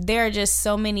there are just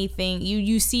so many things.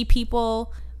 You see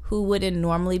people who wouldn't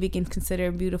normally be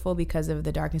considered beautiful because of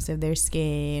the darkness of their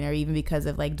skin, or even because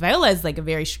of, like, Viola is like a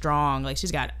very strong, like,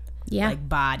 she's got like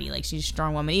body, like she's a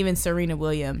strong woman. Even Serena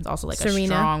Williams, also like a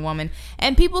strong woman.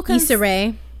 And people Issa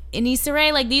Rae,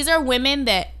 like, these are women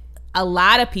that a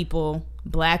lot of people,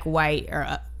 black, white,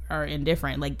 are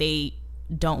indifferent. Like, they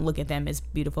don't look at them as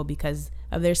beautiful because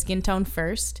of their skin tone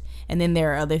first, and then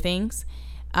there are other things.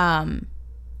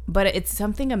 But it's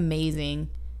something amazing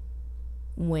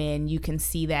when you can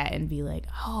see that and be like,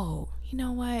 oh, you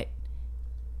know what?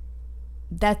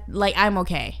 That, like, I'm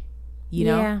okay. You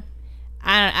know? Yeah.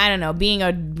 I don't know. Being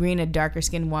a darker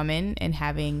skinned woman and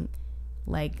having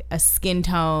like a skin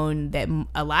tone that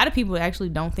a lot of people actually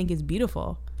don't think is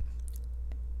beautiful.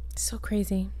 So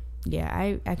crazy. Yeah,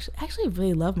 I actually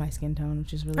really love my skin tone,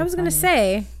 which is really I was funny. gonna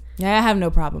say. Yeah, I have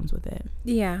no problems with it.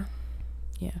 Yeah.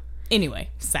 Yeah. Anyway,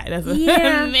 that's a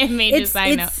Yeah. major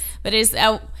side note. But it's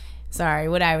sorry,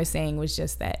 what I was saying was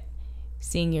just that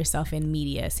seeing yourself in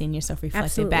media, seeing yourself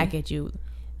reflected back at you,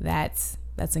 that's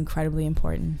incredibly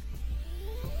important.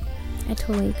 I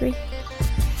totally agree.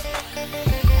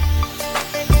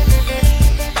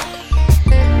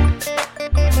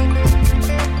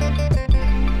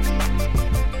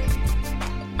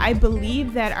 I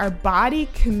believe that our body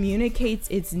communicates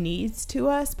its needs to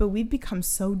us, but we've become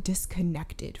so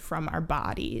disconnected from our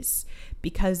bodies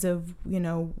because of, you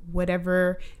know,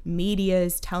 whatever media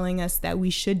is telling us that we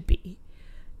should be,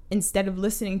 instead of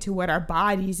listening to what our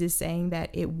bodies is saying that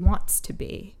it wants to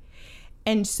be.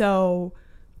 And so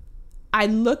I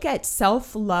look at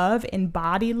self-love and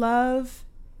body love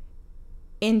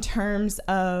in terms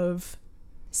of,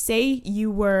 say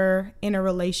you were in a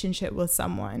relationship with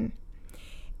someone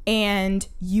and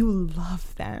you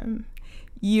love them.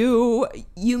 You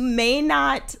may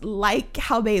not like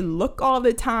how they look all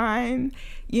the time.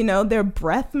 You know, their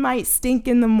breath might stink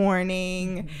in the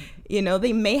morning. You know,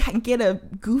 they may get a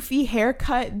goofy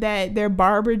haircut that their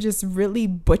barber just really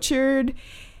butchered.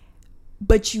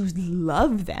 But you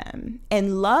love them.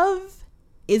 And love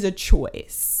is a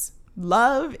choice.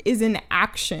 Love is an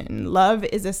action. Love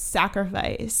is a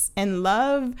sacrifice. And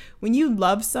love, when you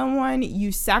love someone,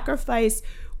 you sacrifice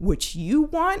what you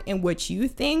want and what you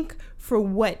think for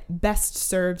what best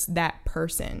serves that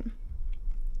person.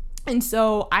 And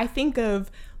so I think of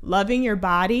loving your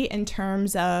body in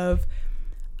terms of,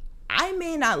 I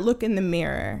may not look in the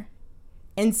mirror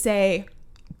and say,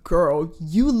 girl,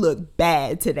 you look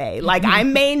bad today. Like, I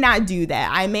may not do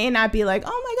that. I may not be like, oh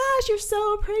my gosh, you're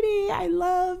so pretty. I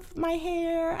love my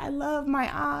hair. I love my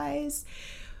eyes.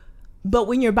 But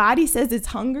when your body says it's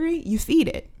hungry, you feed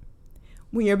it.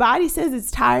 When your body says it's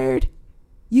tired,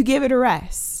 you give it a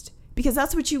rest, because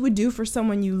that's what you would do for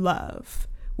someone you love.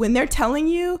 When they're telling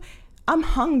you, I'm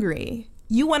hungry,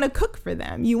 you want to cook for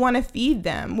them. You want to feed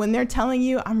them. When they're telling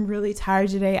you, I'm really tired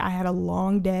today, I had a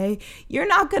long day, you're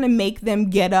not going to make them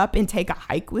get up and take a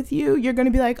hike with you. You're going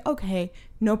to be like, okay,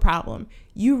 no problem.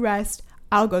 You rest.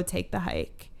 I'll go take the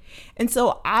hike. And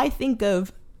so I think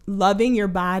of loving your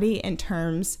body in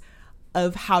terms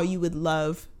of how you would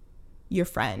love your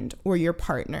friend or your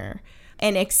partner.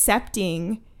 And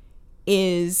accepting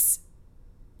is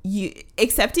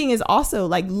also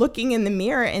like looking in the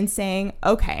mirror and saying,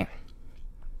 okay,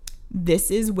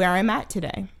 this is where I'm at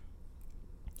today.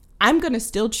 I'm going to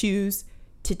still choose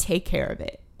to take care of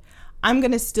it. I'm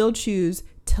going to still choose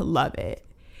to love it.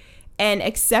 And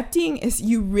accepting is,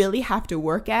 you really have to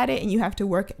work at it, and you have to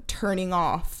work at turning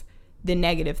off the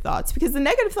negative thoughts, because the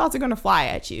negative thoughts are going to fly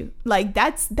at you. Like,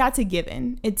 that's a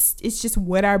given. It's just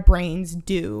what our brains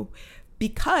do,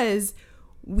 because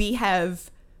we have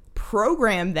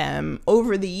programmed them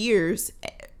over the years.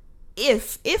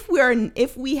 If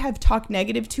we have talked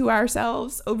negative to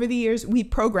ourselves over the years, we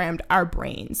programmed our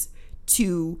brains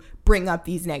to bring up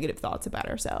these negative thoughts about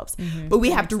ourselves, but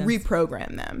we have to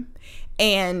reprogram them.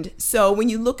 And so when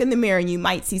you look in the mirror and you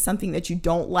might see something that you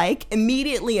don't like,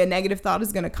 immediately a negative thought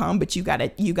is going to come, but you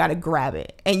gotta grab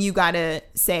it and you gotta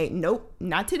say, nope,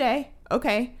 not today.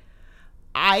 Okay.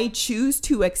 I choose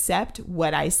to accept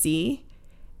what I see,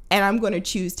 and I'm going to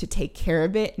choose to take care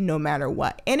of it no matter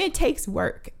what. And it takes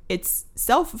work. It's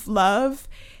self-love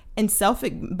and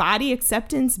body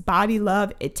acceptance, body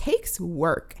love. It takes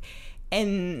work.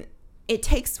 And it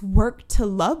takes work to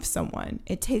love someone.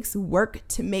 It takes work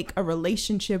to make a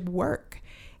relationship work.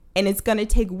 And it's going to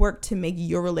take work to make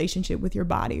your relationship with your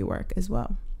body work as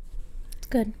well. It's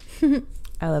good.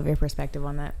 I love your perspective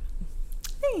on that.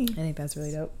 Hey. I think that's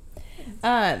really dope.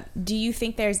 Do you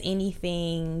think there's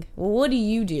anything, what do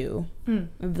you do?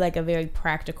 Like a very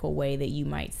practical way that you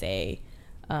might say,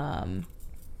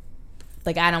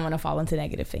 like, I don't want to fall into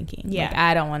negative thinking. Yeah. Like,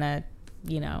 I don't want to,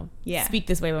 speak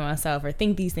this way about myself or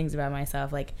think these things about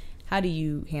myself. Like, how do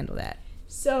you handle that?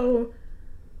 So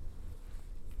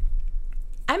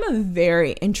I'm a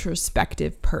very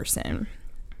introspective person.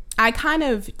 I kind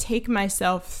of take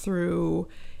myself through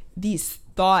these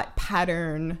thought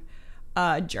pattern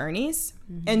journeys.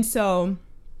 And so,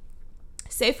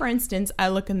 say for instance, I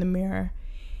look in the mirror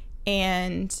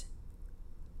and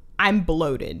I'm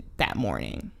bloated that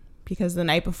morning because the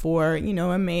night before,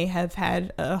 I may have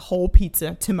had a whole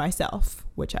pizza to myself,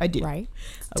 which I do. Right.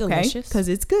 It's okay. delicious. Because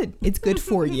it's good. It's good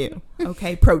for you.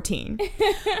 Okay. Protein.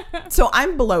 So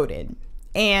I'm bloated.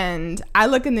 And I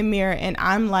look in the mirror and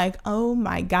I'm like, oh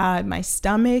my God, my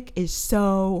stomach is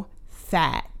so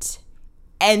fat.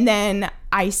 And then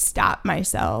I stop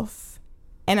myself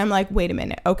and I'm like, wait a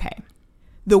minute. Okay.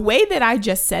 The way that I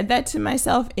just said that to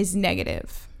myself is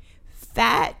negative.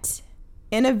 Fat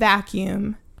in a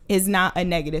vacuum is not a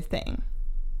negative thing.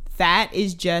 Fat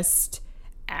is just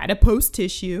adipose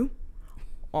tissue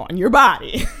on your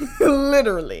body.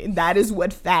 Literally, that is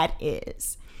what fat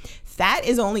is. Fat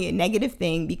is only a negative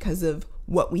thing because of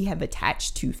what we have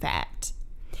attached to fat.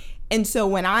 And so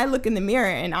when I look in the mirror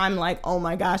and I'm like, oh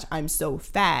my gosh, I'm so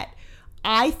fat,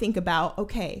 I think about,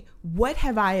 okay, what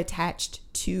have I attached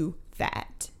to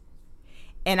fat?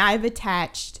 And I've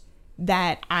attached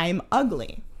that I'm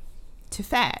ugly to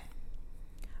fat.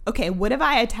 Okay, what have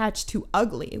I attached to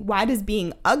ugly? Why does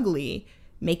being ugly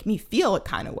make me feel a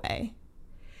kind of way?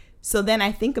 So then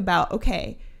I think about,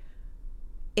 okay,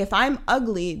 if I'm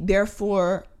ugly,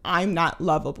 therefore I'm not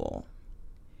lovable.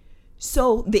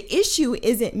 So the issue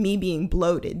isn't me being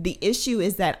bloated. The issue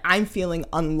is that I'm feeling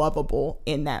unlovable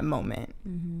in that moment.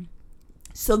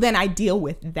 So then I deal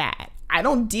with that. I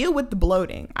don't deal with the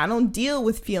bloating. I don't deal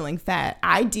with feeling fat.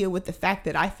 I deal with the fact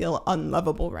that I feel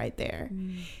unlovable right there.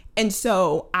 And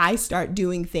so I start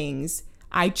doing things.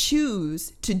 I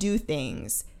choose to do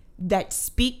things that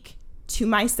speak to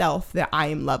myself that I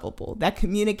am lovable, that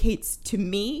communicates to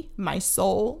me, my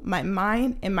soul, my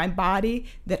mind, and my body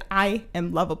that I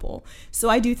am lovable. So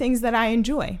I do things that I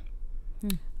enjoy.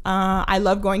 I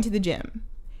love going to the gym,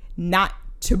 not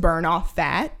to burn off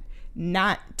fat,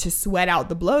 not to sweat out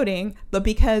the bloating, but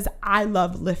because I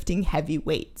love lifting heavy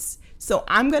weights. So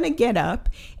I'm going to get up,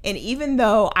 and even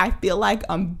though I feel like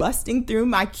I'm busting through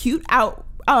my cute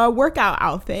workout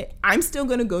outfit, I'm still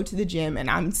going to go to the gym and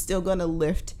I'm still going to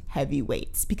lift heavy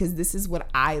weights because this is what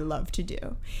I love to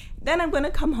do. Then I'm going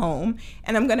to come home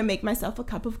and I'm going to make myself a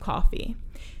cup of coffee.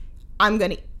 I'm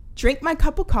going to drink my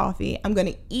cup of coffee. I'm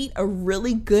going to eat a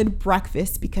really good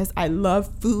breakfast because I love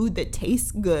food that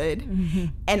tastes good.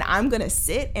 And I'm going to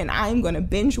sit and I'm going to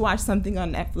binge watch something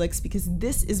on Netflix because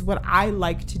this is what I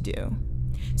like to do.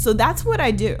 So that's what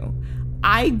I do.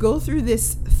 I go through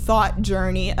this thought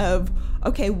journey of,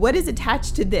 okay, what is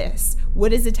attached to this?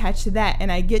 What is attached to that?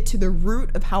 And I get to the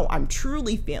root of how I'm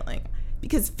truly feeling.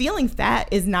 Because feeling fat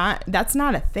that's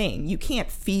not a thing. You can't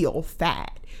feel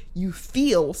fat. You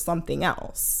feel something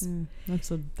else.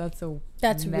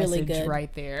 That's really good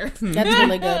right there. That's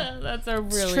really good. That's a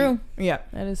really It's true. Yeah.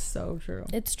 That is so true.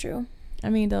 It's true. I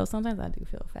mean, though, sometimes I do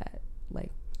feel fat,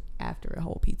 like after a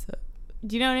whole pizza.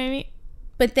 Do you know what I mean?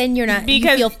 But then you're not,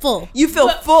 Because- you feel full. You feel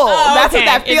full. That's what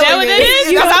that Is feeling that what that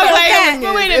is? That's how that Okay, feeling but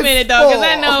is. wait a It's minute though,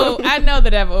 because full. I know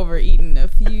that I've overeaten a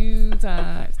few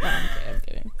times. No, I'm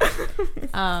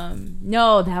kidding.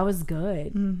 No, that was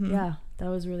good. Yeah, that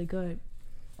was really good.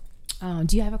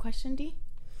 Do you have a question, Dee?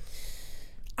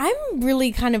 I'm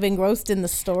really kind of engrossed in the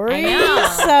story.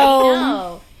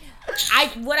 So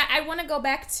I want to go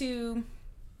back to,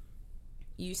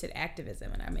 you said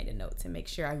activism, and I made a note to make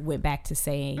sure I went back to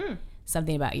saying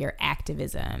something about your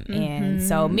activism. And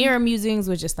so Mirror Musings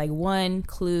was just like one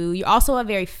clue. You're also a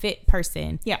very fit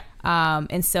person. Yeah.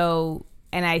 And so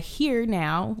and I hear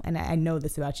now, and I know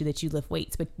this about you, that you lift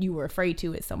weights, but you were afraid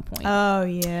to at some point. Oh,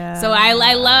 yeah. So I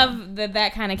love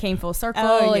that kind of came full circle,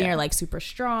 Oh, yeah. and you're like super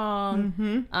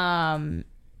strong. Mm-hmm.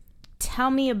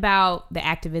 Tell me about the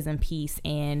activism piece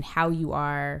and how you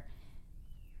are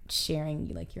sharing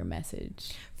like your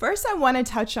message. First, I want to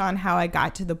touch on how I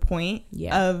got to the point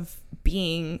of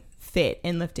being fit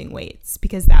and lifting weights,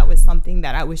 because that was something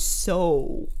that I was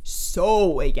so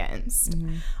against.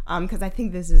 Because I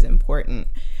think this is important.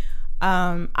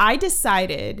 I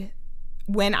decided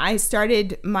when I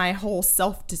started my whole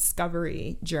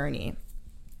self-discovery journey,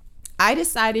 I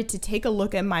decided to take a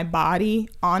look at my body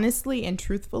honestly and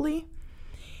truthfully.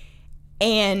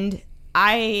 And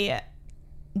I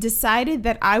decided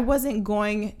that I wasn't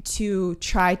going to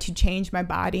try to change my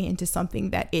body into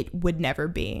something that it would never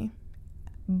be.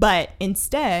 But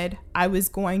instead, I was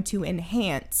going to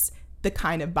enhance the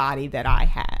kind of body that I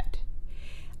had.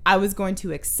 I was going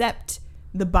to accept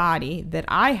the body that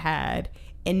I had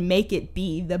and make it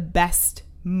be the best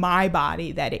my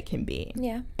body that it can be.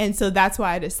 Yeah. And so that's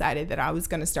why I decided that I was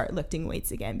going to start lifting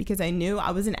weights again, because I knew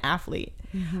I was an athlete.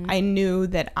 I knew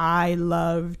that I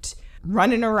loved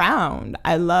running around.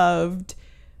 I loved,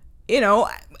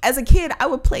 as a kid, I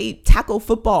would play tackle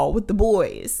football with the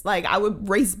boys. Like, I would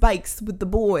race bikes with the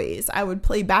boys. I would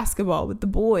play basketball with the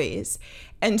boys.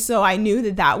 And so I knew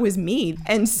that that was me.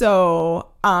 And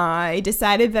so I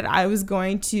decided that I was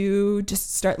going to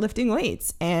just start lifting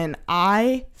weights. And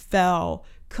I fell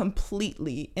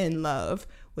completely in love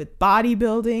with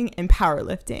bodybuilding and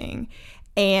powerlifting.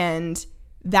 And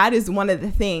that is one of the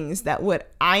things that when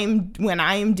I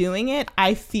am doing it,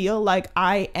 I feel like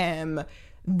I am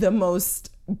the most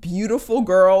beautiful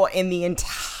girl in the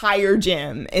entire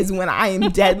gym is when I am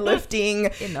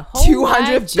deadlifting In the whole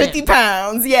 250 gym.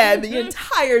 pounds. Yeah, the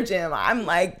entire gym. I'm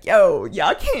like, yo,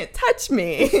 y'all can't touch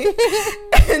me.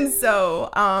 And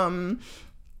so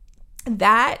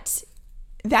that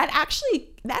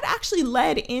actually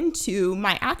led into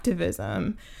my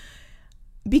activism,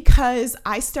 because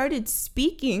I started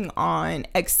speaking on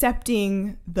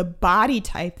accepting the body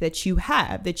type that you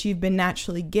have, that you've been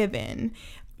naturally given.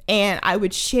 And I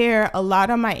would share a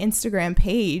lot on my Instagram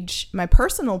page, my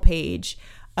personal page,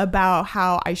 about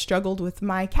how I struggled with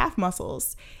my calf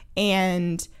muscles.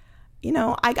 And,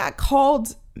 I got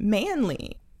called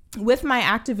manly. With my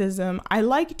activism, I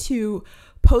like to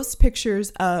post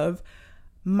pictures of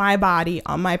my body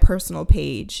on my personal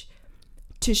page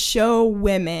to show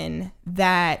women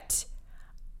that,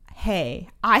 hey,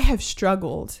 I have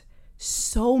struggled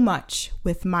so much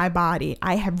with my body.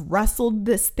 I have wrestled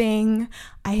this thing.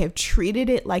 I have treated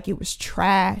it like it was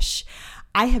trash.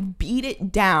 I have beat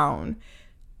it down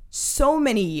so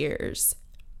many years,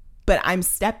 but I'm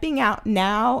stepping out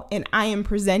now and I am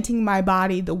presenting my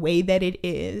body the way that it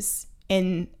is,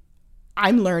 and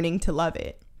I'm learning to love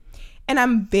it. And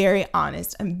I'm very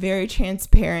honest. I'm very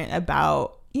transparent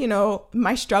about,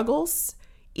 my struggles.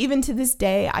 Even to this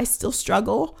day, I still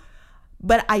struggle,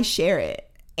 but I share it.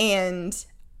 And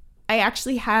I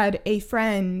actually had a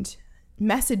friend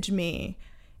message me,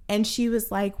 and she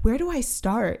was like, where do I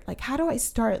start? Like, how do I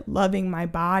start loving my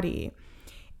body?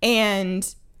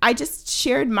 And I just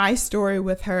shared my story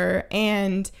with her.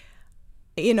 And,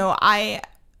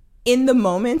 in the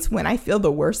moments when I feel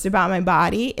the worst about my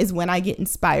body is when I get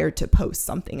inspired to post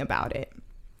something about it.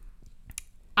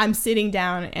 I'm sitting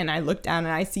down and I look down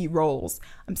and I see rolls.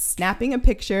 I'm snapping a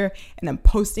picture and I'm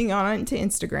posting on it to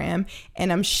Instagram,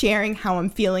 and I'm sharing how I'm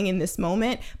feeling in this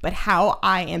moment, but how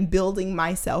I am building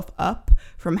myself up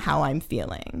from how I'm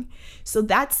feeling. So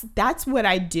that's what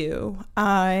I do.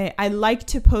 I like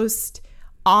to post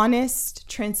honest,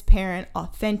 transparent,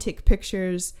 authentic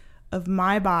pictures of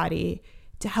my body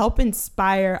to help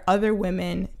inspire other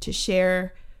women to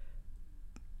share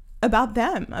about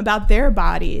them, about their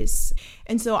bodies.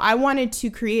 And so I wanted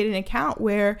to create an account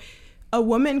where a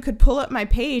woman could pull up my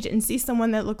page and see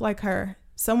someone that looked like her,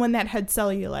 someone that had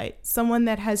cellulite, someone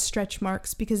that has stretch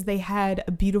marks because they had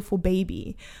a beautiful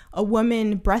baby, a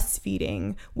woman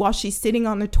breastfeeding while she's sitting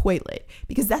on the toilet,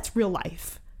 because that's real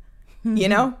life,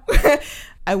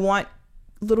 I want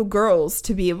little girls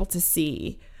to be able to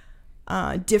see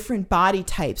different body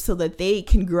types so that they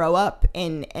can grow up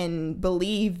and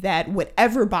believe that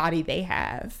whatever body they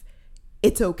have,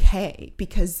 it's okay,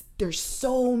 because there's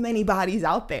so many bodies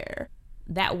out there.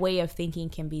 That way of thinking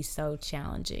can be so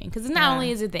challenging, because not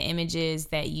only is it the images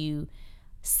that you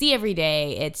see every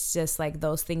day, it's just like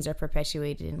those things are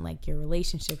perpetuated in like your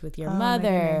relationship with your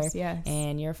mother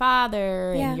and your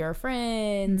father and your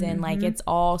friends, and like it's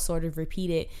all sort of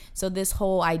repeated. So this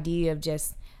whole idea of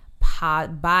just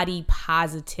body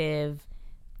positive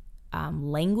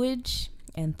language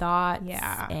and thoughts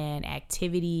and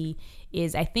activity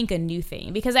is, I think, a new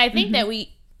thing, because I think that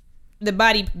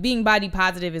being body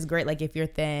positive is great. Like if you're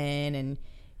thin and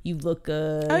you look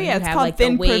good. Oh yeah, it's have, called like,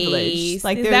 thin the waist. privilege.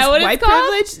 Like Is there's that what white it's called?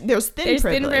 privilege, there's thin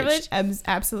Thin privilege. privilege?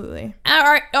 Absolutely.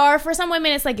 Or for some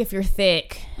women, it's like if you're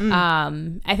thick.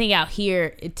 I think out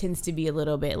here it tends to be a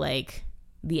little bit like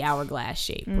the hourglass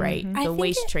shape, right? The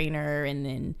waist trainer, and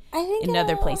then in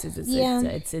other places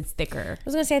it's thicker. I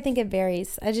was gonna say, I think it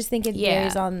varies. I just think it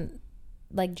varies on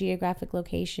like geographic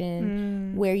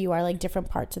location, where you are, like different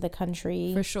parts of the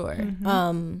country. For sure.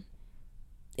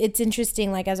 It's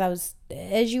interesting, like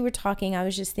as you were talking, I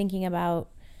was just thinking about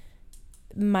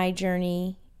my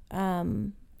journey,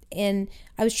 and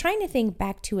I was trying to think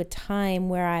back to a time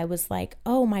where I was like,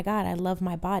 oh my God, I love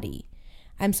my body.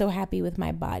 I'm so happy with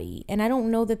my body. And I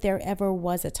don't know that there ever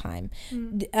was a time.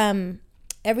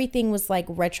 Everything was like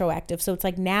retroactive. So it's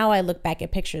like now I look back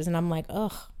at pictures and I'm like,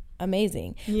 ugh,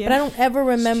 amazing. Yeah. But I don't ever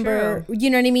remember,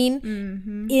 you know what I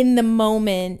mean? In the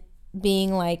moment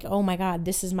being like, oh my God,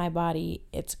 this is my body.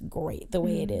 It's great the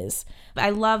way it is. I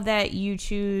love that you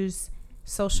choose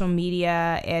social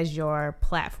media as your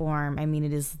platform. I mean,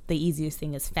 it is the easiest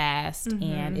thing, is fast,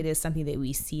 and it is something that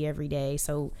we see every day.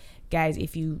 So guys,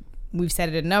 we've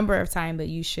said it a number of times, but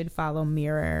you should follow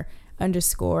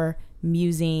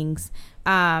mirror_musings.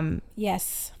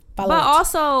 Yes. But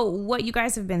also what you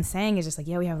guys have been saying is just like,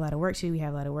 we have a lot of work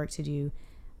to do.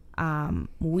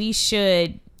 We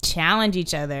should challenge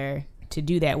each other to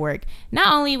do that work,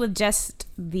 not only with just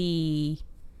the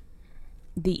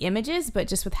images, but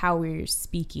just with how we're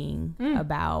speaking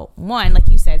about, one, like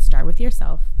you said, start with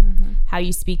yourself, how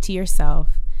you speak to yourself,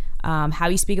 how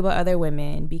you speak about other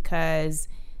women, because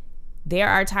there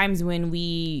are times when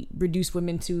we reduce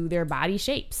women to their body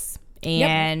shapes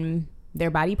and their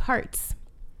body parts.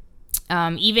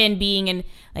 Even being an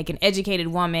educated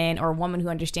woman, or a woman who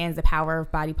understands the power of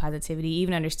body positivity,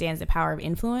 even understands the power of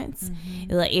influence.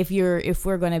 Like if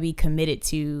we're going to be committed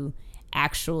to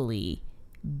actually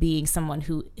being someone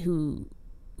who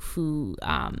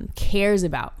cares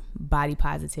about body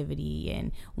positivity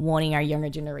and wanting our younger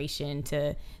generation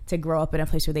to grow up in a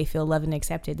place where they feel loved and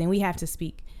accepted, then we have to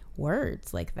speak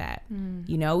words like that.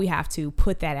 You know, we have to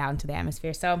put that out into the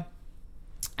atmosphere. So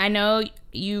I know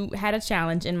you had a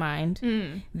challenge in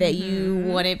mind that you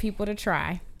wanted people to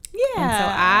try. Yeah. And so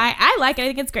I like it. I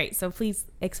think it's great. So please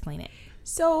explain it.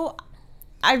 So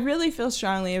I really feel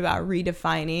strongly about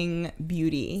redefining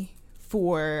beauty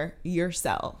for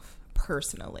yourself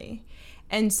personally.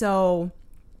 And so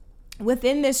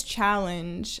within this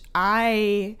challenge,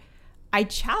 I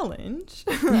challenge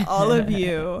all of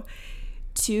you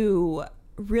to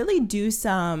really do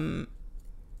some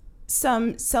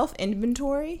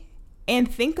self-inventory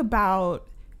and think about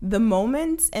the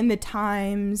moments and the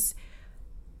times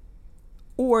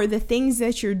or the things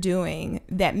that you're doing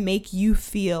that make you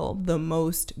feel the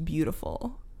most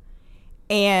beautiful.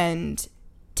 And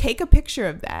take a picture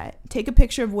of that. Take a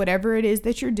picture of whatever it is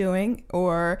that you're doing,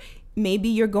 or maybe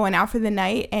you're going out for the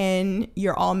night and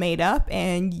you're all made up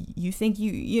and you think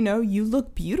you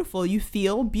look beautiful, you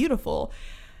feel beautiful.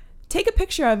 Take a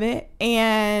picture of it,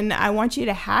 and I want you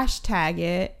to hashtag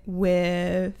it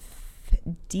with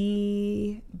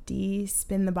D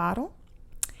spin the bottle.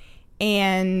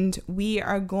 And we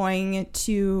are going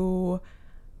to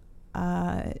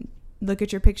look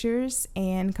at your pictures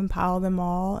and compile them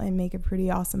all and make a pretty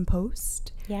awesome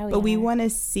post. We want to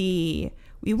see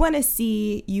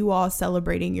you all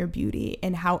celebrating your beauty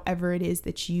and however it is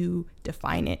that you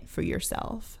define it for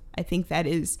yourself. I think that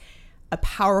is a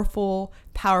powerful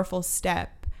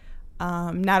step,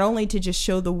 not only to just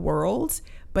show the world,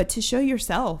 but to show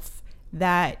yourself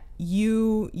that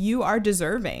you are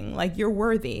deserving, like you're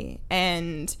worthy.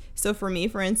 And so for me,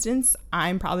 for instance,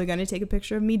 I'm probably going to take a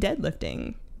picture of me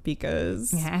deadlifting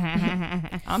because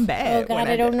I'm bad. Oh God,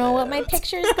 I don't know what my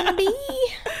picture is going to be.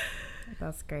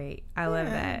 That's great. I love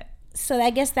that. So I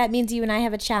guess that means you and I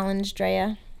have a challenge,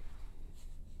 Drea.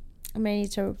 I'm ready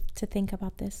to think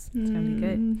about this. It's going to be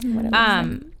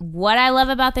good. What I love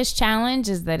about this challenge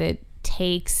is that it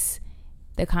takes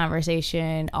the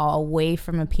conversation all away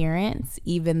from appearance,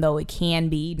 even though it can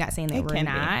be, not saying that we're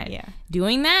not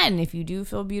doing that. And if you do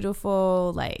feel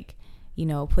beautiful, like, you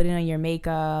know, putting on your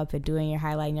makeup and doing your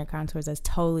highlighting, your contours, that's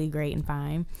totally great and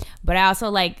fine. But I also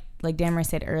like Damara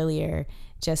said earlier,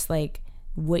 just like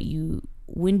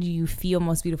when do you feel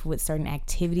most beautiful with certain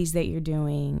activities that you're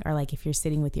doing, or like if you're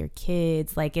sitting with your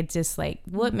kids, like it's just like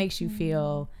what makes you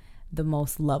feel the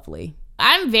most lovely.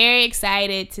 I'm very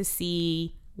excited to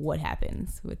see what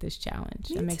happens with this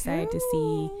challenge. I'm excited to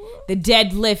see the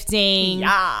deadlifting. Yeah.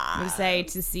 I'm excited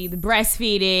to see the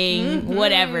breastfeeding,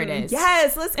 whatever it is.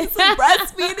 Yes, let's get some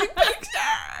breastfeeding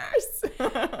pictures.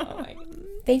 Oh my God.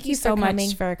 Thank you so for coming.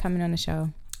 much for coming on the show.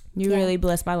 You Yeah. really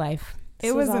blessed my life.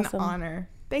 It was an awesome. honor.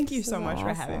 Thank you so much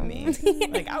for having me.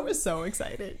 awesome. Like, I was so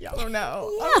excited. Y'all don't know.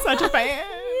 I'm such a fan.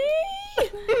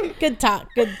 Good talk.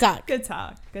 Good talk. Good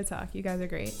talk. Good talk. You guys are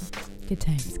great. Good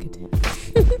times. Good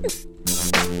times.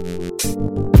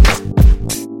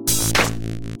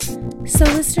 So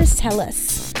listeners, tell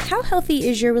us, how healthy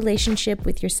is your relationship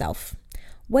with yourself?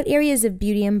 What areas of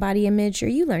beauty and body image are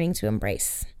you learning to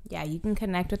embrace? Yeah, you can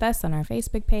connect with us on our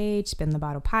Facebook page, Spin the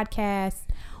Bottle Podcast,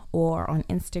 or on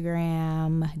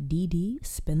Instagram, DD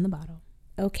Spin the Bottle.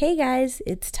 Okay, guys,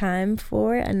 it's time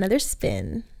for another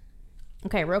spin.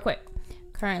 Okay, real quick.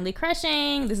 Currently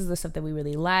crushing. This is the stuff that we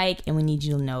really like, and we need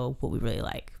you to know what we really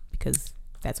like because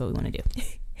that's what we want to do.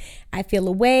 I feel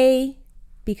away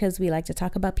because we like to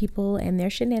talk about people and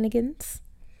their shenanigans.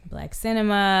 Black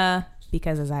cinema,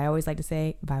 because as I always like to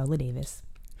say, Viola Davis.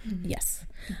 Yes.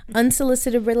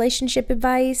 Unsolicited relationship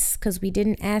advice because we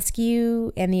didn't ask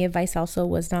you and the advice also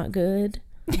was not good.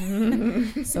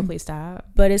 So please stop.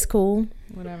 But it's cool.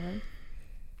 Whatever.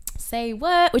 Say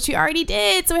what? Which you already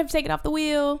did, so we have to take it off the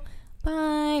wheel.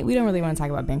 Bye. We don't really want to talk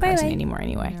about Ben Carson Bye-bye. anymore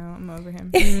anyway. No, I'm over him.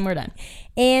 We're done.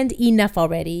 And enough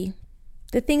already.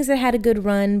 The things that had a good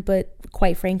run, but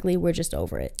quite frankly, we're just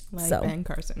over it. Like so Ben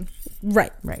Carson.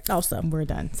 right. Also, we're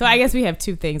done. So I guess we have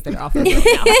two things that are off the wheel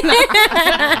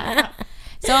now.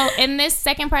 So in this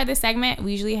second part of the segment,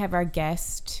 we usually have our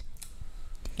guest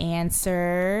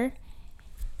answer.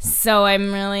 So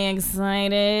I'm really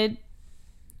excited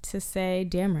to say,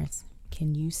 Damaris,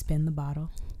 can you spin the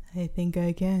bottle? I think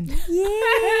I can.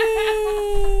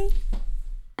 Yay!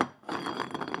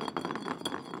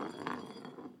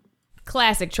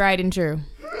 Classic, tried and true.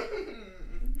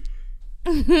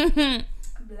 Black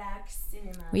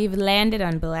cinema. We've landed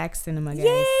on Black cinema, guys.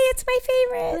 Yay, it's my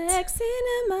favorite. Black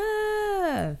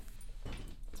cinema.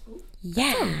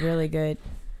 Yeah. Really good.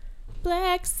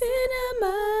 Black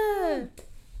cinema.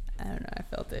 I don't know. I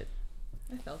felt it.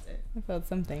 I felt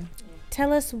something.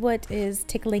 Tell us what is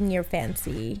tickling your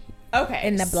fancy Okay.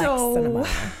 in the black cinema.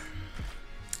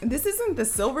 This isn't the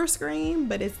silver screen,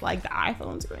 but it's like the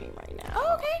iPhone screen right now.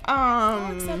 Oh, okay.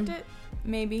 I'll accept it.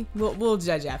 Maybe. We'll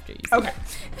judge after you. Okay.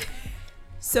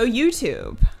 So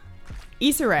YouTube,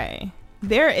 Issa Rae,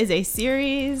 there is a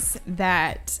series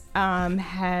that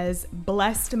has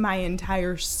blessed my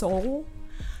entire soul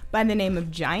by the name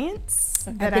of Giants.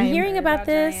 I've been hearing about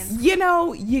this. You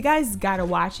know, you guys gotta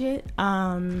watch it.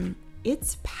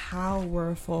 It's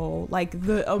powerful. Like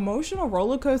the emotional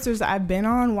roller coasters I've been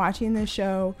on watching this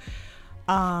show,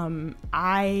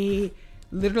 I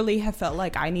literally have felt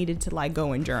like I needed to like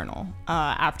go and journal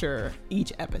after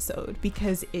each episode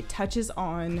because it touches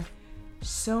on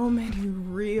so many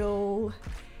real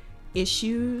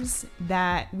issues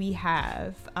that we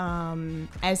have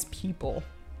as people.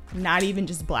 Not even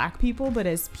just black people, but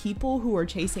as people who are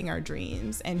chasing our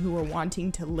dreams and who are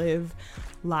wanting to live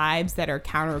lives that are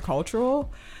countercultural.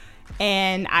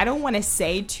 And I don't want to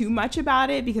say too much about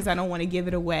it because I don't want to give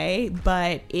it away,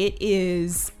 but it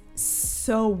is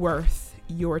so worth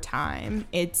your time.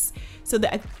 It's so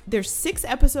that there's 6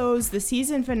 episodes. The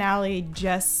season finale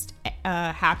just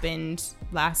happened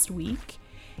last week.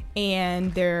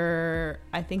 And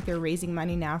I think they're raising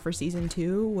money now for season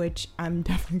 2, which I'm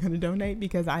definitely going to donate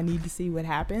because I need to see what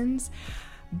happens.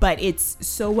 But it's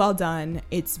so well done.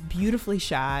 It's beautifully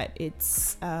shot.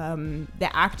 It's the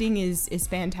acting is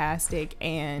fantastic,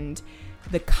 and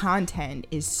the content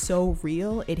is so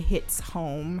real. It hits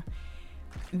home.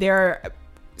 There are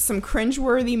some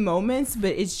cringeworthy moments,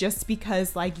 but it's just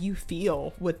because like you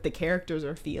feel what the characters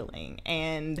are feeling,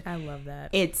 and I love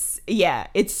that. it's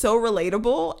so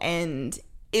relatable, and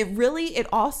it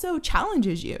also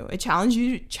challenges you. It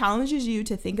challenges you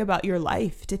to think about your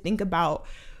life, to think about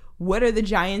what are the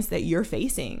giants that you're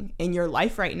facing in your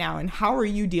life right now, and how are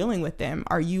you dealing with them?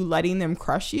 Are you letting them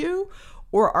crush you,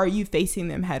 or are you facing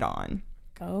them head on?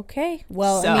 Okay.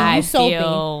 Well, So- I mean, you I sold me.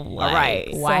 feel like, Right.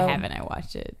 why So- haven't I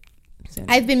watched it?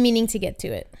 I've been meaning to get to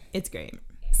it. It's great.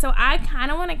 So I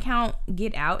kind of want to count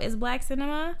Get Out as Black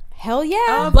cinema, Hell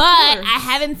yeah. Of but course. I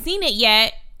haven't seen it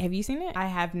yet. Have you seen it? I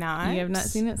have not. You have not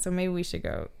seen it, so maybe we should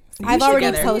go. see I've it already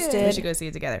together. posted. We should go see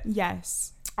it together.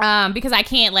 Yes. Because I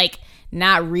can't like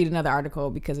not read another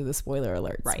article because of the spoiler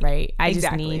alerts, right? I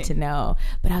Exactly. just need to know.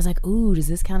 But I was like, ooh, does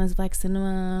this count as Black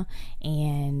cinema?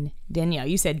 And Danielle,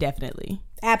 you said definitely.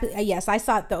 Yes, I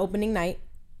saw it the opening night.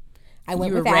 I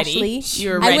went You were with ready. Ashley. You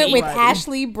were I went ready. with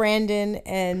Ashley, Brandon,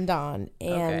 and Dawn.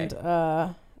 And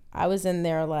I was in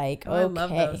there like, Oh, okay. I love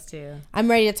those too. I'm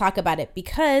ready to talk about it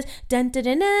because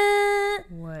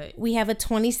What? we have a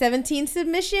 2017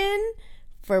 submission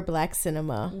for Black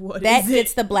Cinema. What that is it?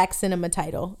 gets the Black Cinema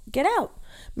title. Get Out.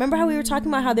 Remember how we were talking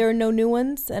about how there are no new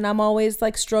ones, and I'm always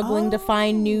like struggling to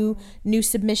find new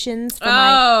submissions for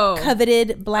my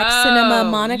coveted Black Cinema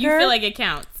moniker. You feel like it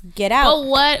counts. Get Out.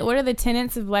 But what are the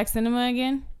tenets of Black Cinema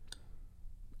again?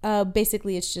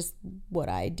 Basically, it's just what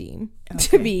I deem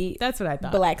to be That's what I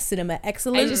thought. Black Cinema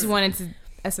excellence. I just wanted to.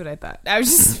 That's what I thought. I was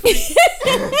just.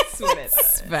 That's what I thought.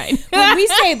 It's fine. When we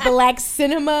say Black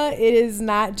Cinema, it is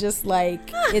not just like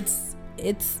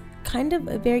it's kind of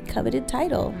a very coveted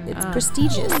title. It's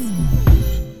prestigious.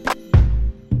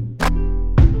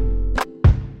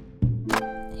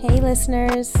 Hey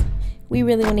listeners, we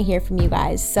really want to hear from you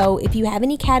guys. So if you have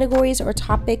any categories or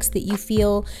topics that you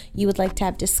feel you would like to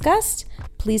have discussed,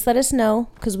 please let us know,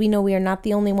 because we know we are not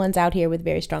the only ones out here with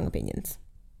very strong opinions.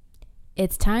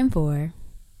 It's time for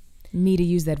me to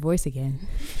use that voice again.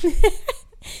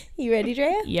 You ready,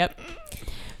 Drea? Yep.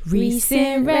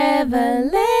 Recent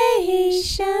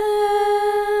revelations.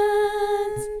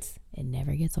 It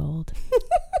never gets old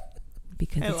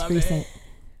because it's love recent.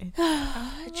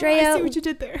 Drea, I see what you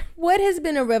did there. what has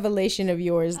been a revelation of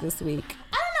yours this week? I don't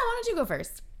know. Why don't you go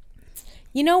first?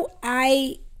 You know,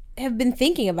 I have been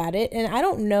thinking about it, and I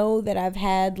don't know that I've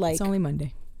had like It's only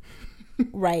Monday.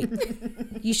 right.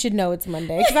 You should know it's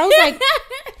Monday, because I was like,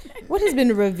 what has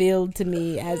been revealed to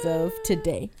me as of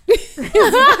today?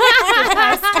 12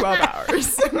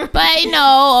 hours. But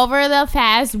over the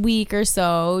past week or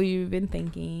so, you've been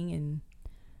thinking, and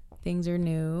things are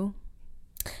new.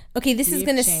 Okay, this is You've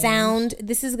gonna changed.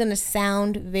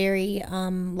 sound very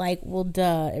like, well,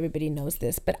 duh, everybody knows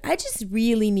this, but I just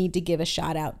really need to give a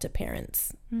shout out to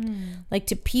parents, like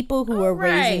to people who are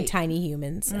raising right. tiny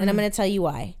humans, and I'm gonna tell you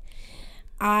why.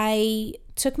 I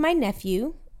took my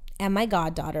nephew and my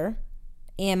goddaughter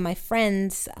and my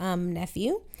friend's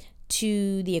nephew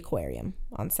to the aquarium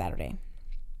on Saturday.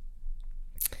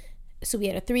 So we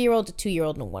had a 3-year-old, a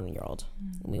 2-year-old, and a 1-year-old.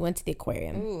 And we went to the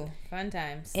aquarium. Ooh, fun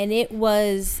times. And it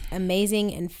was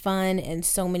amazing and fun and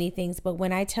so many things. But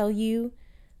when I tell you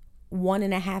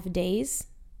 1.5 days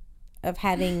of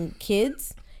having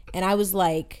kids, and I was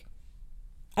like,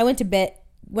 I went to bed.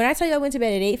 When I tell you I went to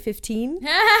bed at 8:15,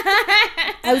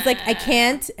 I was like, I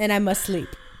can't and I must sleep.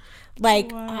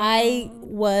 Like, I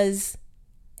was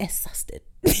exhausted.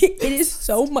 It is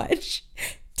so much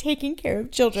taking care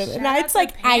of children. And it's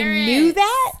like, I knew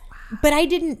that, but I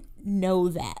didn't know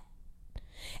that.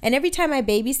 And every time I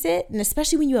babysit, and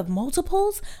especially when you have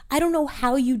multiples, I don't know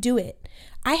how you do it.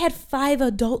 I had 5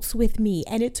 adults with me,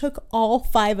 and it took all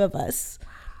 5 of us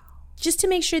just to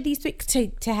make sure these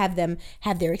to have them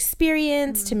have their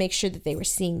experience, to make sure that they were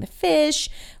seeing the fish.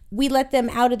 We let them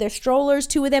out of their strollers,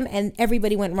 2 of them, and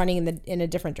everybody went running in a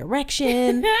different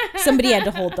direction. Somebody had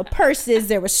to hold the purses.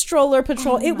 There was stroller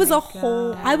patrol. It was a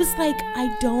whole, I was like,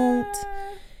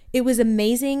 it was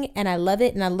amazing, and I love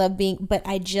it, and I love but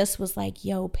I just was like,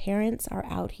 yo, parents are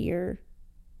out here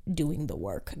doing the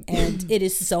work, and it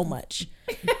is so much.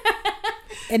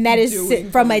 And that is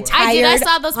from my tired I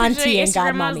saw those pictures on auntie and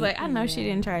Instagram. godmommy. I was like, I know she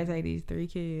didn't try to take these 3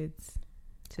 kids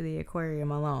to the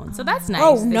aquarium alone. So that's nice.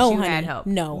 Oh that no, you honey. had help.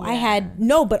 No, I had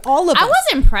no, but all of us. I was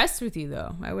impressed with you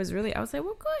though. I was like,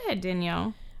 well, go ahead,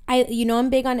 Danielle. I'm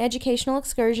big on educational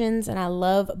excursions, and I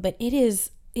love, but it is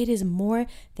more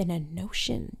than a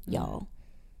notion, y'all.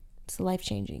 It's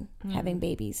life-changing having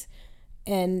babies.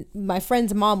 And my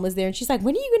friend's mom was there, and she's like,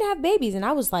 when are you gonna have babies? And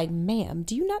I was like, ma'am,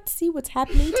 do you not see what's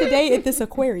happening today at this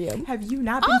aquarium? Have you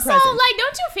not been Also, present? like,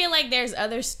 don't you feel like there's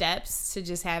other steps to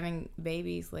just having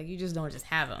babies? Like, you just don't just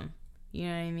have them. You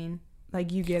know what I mean?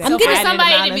 Like, you get So added for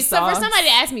somebody amount to of be, so for sauce. somebody to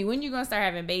ask me, when you gonna start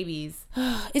having babies?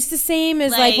 It's the same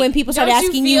as like Like, when people start don't you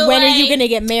asking you, feel when are you like- gonna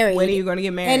get married? When are you going to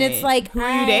get married? And it's like, who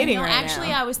are you dating No, right actually,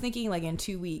 now? I was thinking like in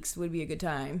 2 weeks would be a good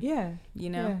time. Yeah.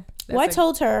 You know? Yeah. Well, I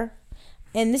told her,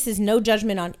 and this is no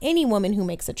judgment on any woman who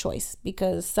makes a choice,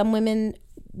 because some women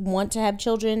want to have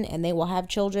children and they will have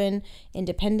children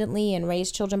independently and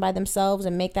raise children by themselves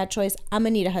and make that choice. I'm gonna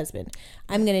need a husband.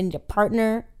 I'm gonna need a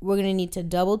partner. We're gonna need to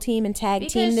double team and tag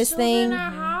team this thing.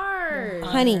 Are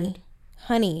hard.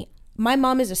 Honey, my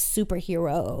mom is a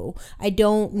superhero. I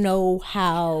don't know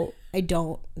how.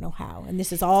 And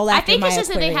this is all I after think my it's just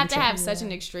that they aquarium have to trip. have such an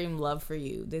extreme love for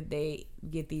you that they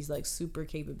get these like super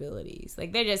capabilities.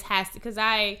 Like there just has to, because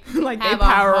I Like, they have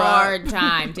power a up. hard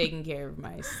time taking care of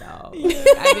myself.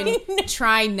 I've been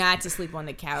trying not to sleep on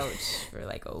the couch for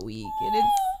like a week, and it's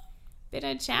been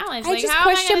a challenge. I Like, just how am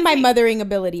I question gonna my take- mothering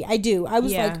ability. I do. I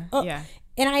was Yeah, like, oh. yeah.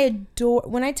 And I adore,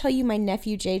 when I tell you my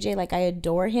nephew JJ, like I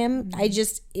adore him.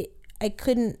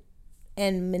 couldn't.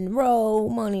 And Monroe,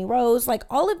 Moni Rose, like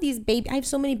all of these babies. I have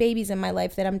so many babies in my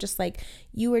life that I'm just like,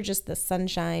 you are just the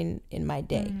sunshine in my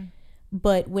day.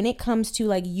 But when it comes to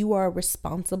like, you are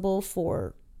responsible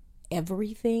for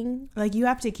everything. Like, you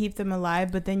have to keep them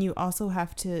alive, but then you also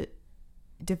have to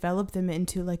develop them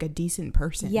into like a decent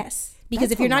person. Yes. Because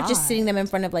That's if you're a not just lot. sitting them in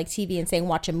front of like TV and saying,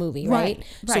 watch a movie, right?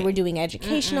 So Right. we're doing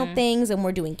educational things, and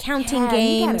we're doing counting You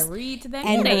games. gotta read to them.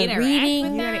 And you gotta we're interact reading.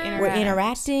 with You gotta them. We're interact.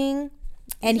 interacting.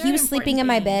 And These he are was sleeping in important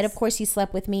my bed. things. Of course, he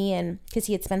slept with me, and because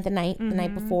he had spent the night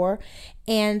before,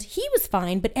 and he was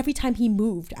fine. But every time he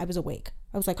moved, I was awake.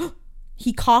 I was like,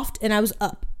 he coughed, and I was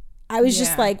up. I was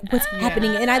just Yeah. like, what's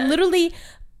happening? And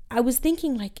I was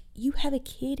thinking, like, you have a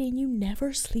kid and you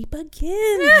never sleep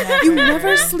again. You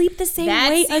never sleep the same That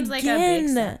way seems like a big again.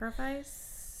 sacrifice.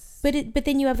 But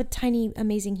then you have a tiny,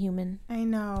 amazing human. I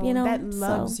know, You know, that so-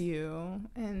 loves you.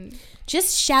 And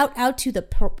Just shout out to the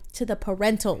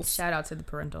parentals. Shout out to the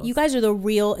parentals. You guys are the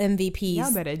real MVPs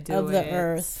y'all better do of the it.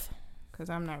 earth. Because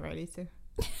I'm not ready to.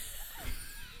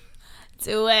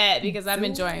 do it because I'm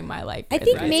enjoying my life. I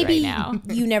think right maybe now.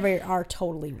 you never are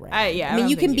totally ready. I I mean, don't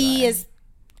you can think you be are. as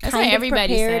That's kind what of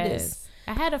everybody prepared says. as.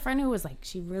 I had a friend who was like,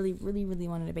 she really, really, really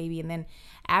wanted a baby, and then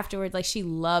afterwards, like, she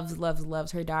loves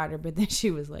her daughter, but then she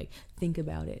was like, think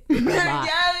about it a lot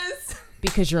Yes.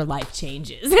 because your life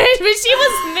changes. But she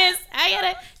was missed. I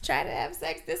gotta try to have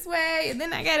sex this way, and then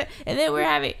we're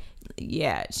having.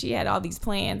 Yeah, she had all these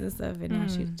plans and stuff, and now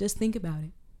she just think about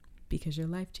it because your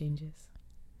life changes.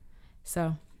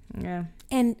 So, yeah.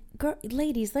 And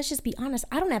ladies, let's just be honest.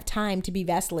 I don't have time to be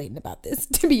vacillating about this,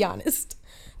 to be honest.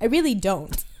 I really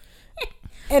don't.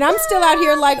 And I'm still out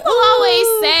here like, People always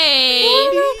say.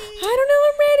 I don't know,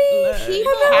 I'm ready.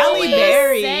 People Halle always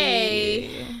Berry.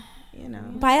 say. You know.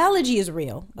 Biology is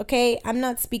real, okay? I'm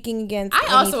not speaking against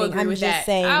I also anything. agree I'm with just that.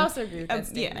 saying. I also agree with that Yeah,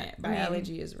 statement. I mean,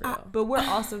 Biology is real. But we're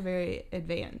also very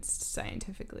advanced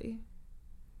scientifically.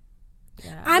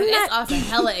 Yeah. I'm But not- It's also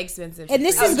hella expensive. and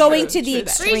this freeze. is going true, to the true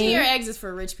that. Freezing your extreme. eggs is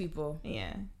for rich people.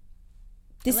 Yeah.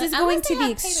 This is Unless going they to the have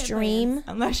payment extreme.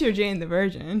 Unless you're Jane the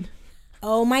Virgin.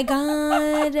 Oh my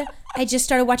God. I just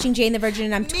started watching Jane the Virgin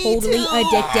and I'm totally too.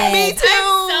 addicted. Me too.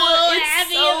 so It's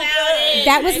happy so about good. it.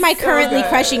 That was my currently good.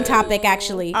 crushing topic,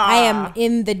 actually. I am Ah.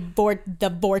 in the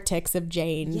vortex of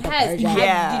Jane. the Yes. Virgin.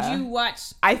 Yeah. Did you watch?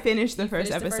 I finished the first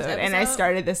finished the first episode and I episode?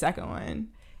 started the second one.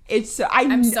 It's so I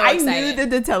I'm so knew excited. that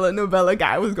the telenovela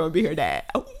guy was going to be her dad.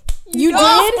 Oh, You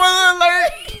oh, did?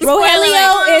 spoiler alert.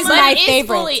 Rogelio is But my it's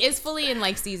favorite. It's fully in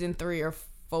like season 3 or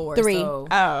 4. 3. So.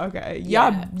 Oh, okay.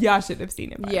 Yeah. Y'all should have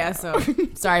seen it. By Yeah, now. so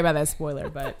sorry about that spoiler,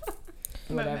 but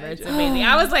whatever. It's amazing.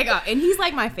 I was like, oh, and he's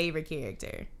like my favorite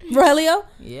character. Rogelio?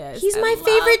 Yes, He's I my love-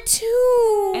 favorite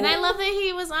too. And I love that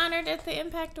he was honored at the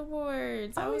Impact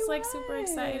Awards. I was like super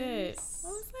excited. I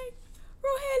was like,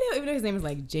 Rogelio, even though his name is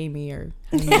like Jamie or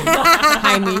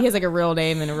Jaime, he has like a real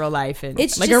name in real life and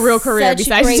It's like a just real career such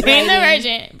besides great Jane the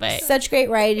writing. Virgin. But Such great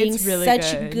writing. It's really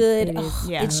such good. good. It is. Oh,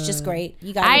 Yeah. It's just great.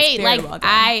 You guys. I very like well done.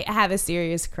 I have a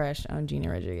serious crush on Gina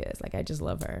Rodriguez. Like I just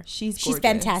love her. She's She's gorgeous.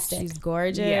 fantastic. She's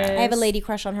gorgeous. Yeah. I have a lady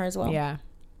crush on her as well. Yeah.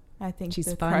 I think She's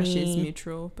the crush is funny.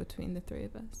 mutual between the three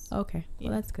of us. Okay. Yeah.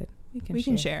 Well, that's good. We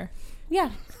can share.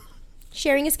 Yeah.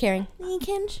 Sharing is caring. We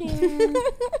can share.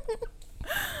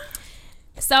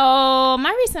 So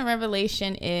my recent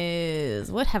revelation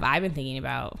is, what have I been thinking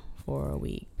about for a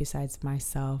week besides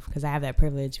myself? Because I have that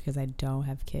privilege because I don't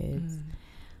have kids.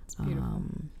 It's beautiful.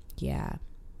 Yeah.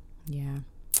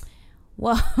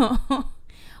 Well,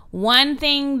 one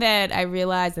thing that I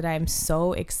realized that I'm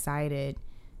so excited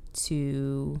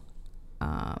to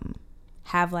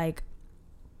have like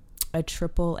a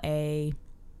AAA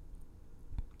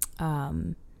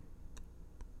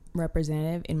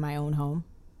representative in my own home.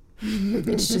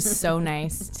 It's just so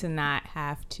nice to not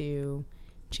have to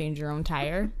change your own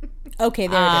tire. Okay,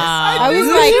 there it is. I was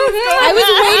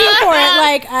waiting for it.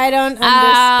 Like, I don't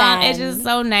understand. It's just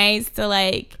so nice to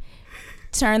like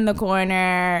turn the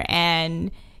corner and,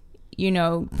 you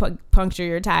know, puncture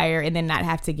your tire and then not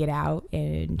have to get out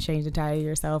and change the tire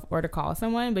yourself or to call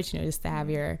someone, but, you know, just to have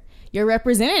your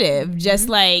representative just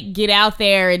like get out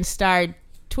there and start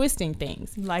twisting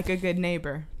things. Like a good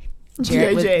neighbor.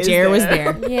 Jared was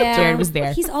there. Yeah. Jared was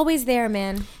there. He's always there,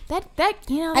 man. That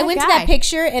you know. I went to that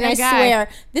picture and I That guy. swear,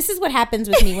 this is what happens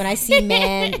with me when I see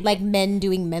men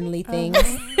doing manly things.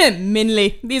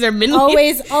 Minley. These are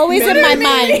Minley. Always in my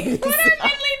mind.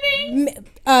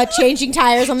 Changing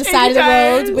tires on the side of the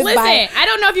roads with Listen, my. I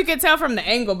don't know if you could tell from the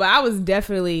angle, but I was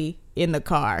definitely in the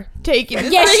car taking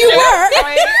this Yes, picture. you were.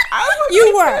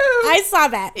 You were. I saw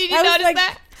that. Did you I was notice like,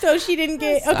 that? So she didn't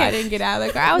get. So Okay. I didn't get out of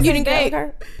the car. I was You in didn't get out of date.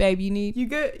 the car? Babe, you need. You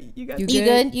good? You got You You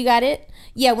good? You got it?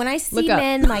 Yeah, when I see Look up.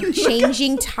 men like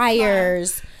changing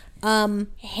tires,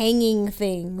 hanging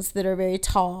things that are very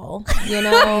tall, you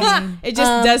know, It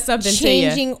just does something to you.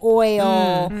 changing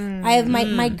oil. I have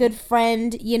my good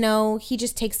friend, you know, he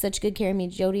just takes such good care of me.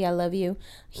 Jody, I love you.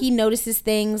 He notices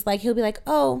things like he'll be like,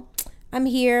 oh, I'm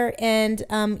here and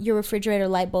your refrigerator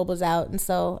light bulb was out, and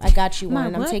so I got you one.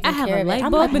 And I'm what? taking I have care a of it. light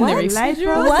I'm bulb like, in the what?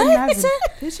 refrigerator? What? I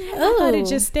thought it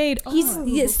just stayed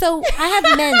on. So I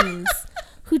have men's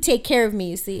who take care of me,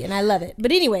 you see, and I love it.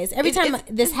 But anyways, every time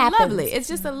this happens, lovely. It's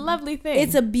just a lovely thing.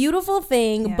 it's a beautiful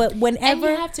thing. Yeah. But and whenever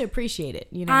you have to appreciate it.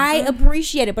 You know, I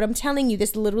appreciate it, but I'm telling you,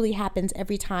 this literally happens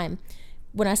every time.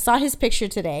 When I saw his picture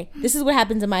today, this is what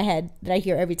happens in my head that I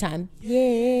hear every time.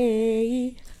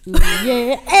 Yay. Ooh,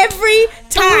 yeah. Every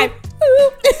time.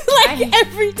 Ooh. Like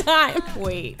every time.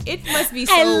 wait, it must be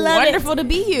I so love wonderful to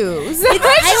be used. I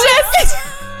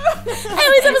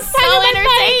always have a so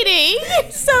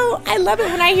entertaining. So I love it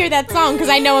when I hear that song because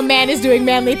I know a man is doing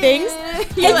manly things.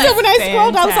 You're and so when I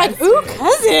scrolled, I was like, fantastic. ooh,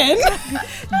 cousin.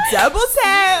 Double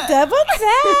tap. Double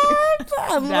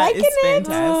tap. I'm liking is it.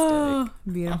 fantastic.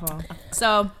 Beautiful.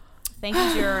 So, thank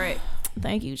you, Jared.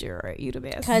 Thank you, Jared. You the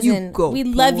best. Cousin, go, we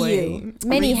love boy. you.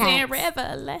 Many Recent hats.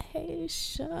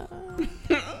 revelation.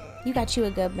 You got you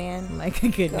a good man. Like a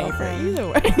good neighbor. Girlfriend. Either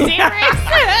way.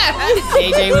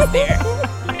 JJ was there.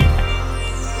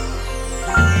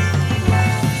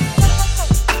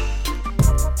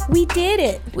 We did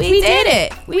it. We did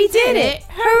it. We did it.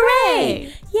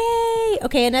 Hooray. Yay.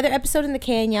 Okay, another episode in the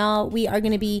can, y'all. We are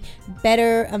going to be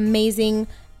better, amazing,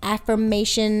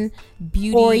 affirmation,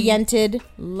 Beauty. oriented,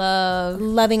 Love.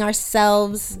 loving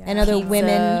ourselves and other Pizza.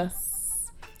 women,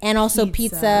 and also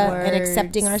pizza, and Words.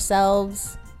 accepting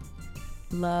ourselves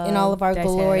Love. in all of our Did I say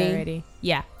that glory. already?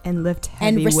 Yeah. And lift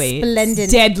and heavy weights.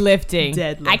 resplendent.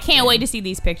 Deadlifting. I can't wait to see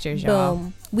these pictures, y'all.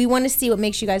 Boom. We want to see what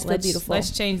makes you guys feel beautiful.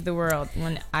 Let's change the world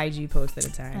one IG post at a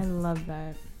I time. love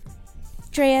that.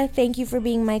 Drea, thank you for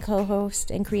being my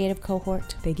co-host and creative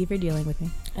cohort. Thank you for dealing with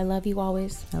me. I love you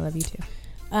always. I love you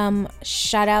too.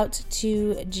 Shout out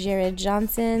to Jared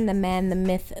Johnson, the man, the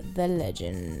myth, the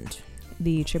legend.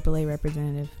 The AAA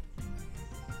representative.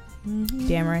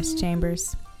 Damaris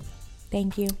Chambers.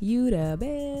 Thank you. You the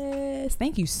best.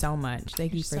 Thank you so much.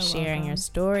 Thank you for so sharing welcome. your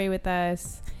story with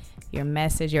us, your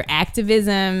message, your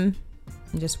activism.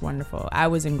 Just wonderful. I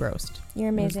was engrossed. You're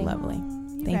amazing. It was lovely.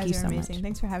 You Thank guys you are so amazing. much.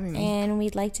 Thanks for having me. And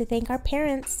we'd like to thank our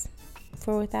parents,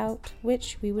 for without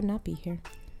which we would not be here.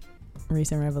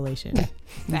 Recent revelation.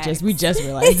 we just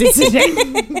realized it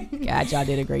today. God, y'all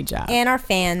did a great job. And our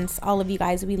fans, all of you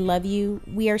guys, we love you.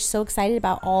 We are so excited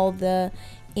about all the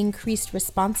increased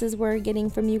responses we're getting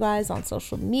from you guys on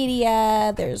social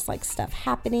media. There's like stuff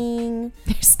happening.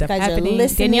 There's stuff You guys are happening.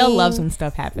 listening. Danielle loves when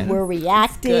stuff happens. We're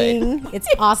reacting. It's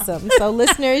awesome. So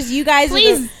listeners, you guys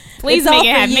Please it's all make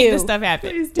it for happen. you. Make the stuff happen.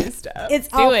 Please do stuff. It's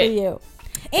all it. for you.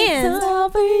 And all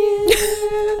for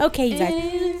you. okay, you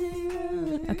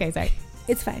guys, Okay, sorry.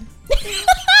 it's fine.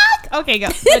 Okay,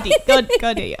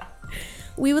 go do you.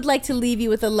 We would like to leave you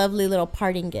with a lovely little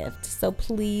parting gift. So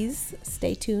please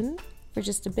stay tuned for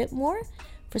just a bit more.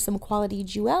 For some quality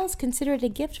jewels, consider it a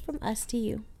gift from us to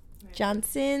you.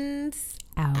 Johnson's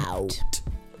out.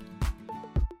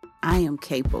 I am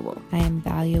capable. I am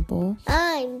valuable.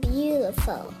 I'm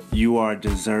beautiful. You are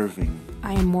deserving.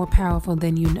 I am more powerful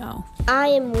than you know. I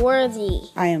am worthy.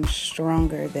 I am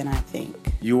stronger than I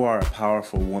think. You are a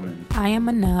powerful woman. I am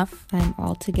enough. I am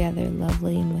altogether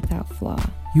lovely and without flaw.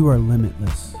 You are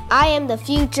limitless. I am the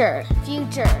future.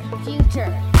 Future.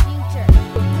 Future.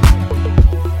 Future.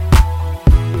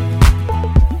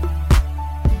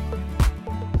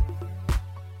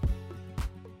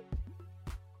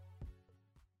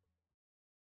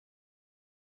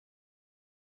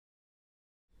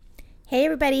 Hey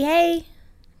everybody, hey.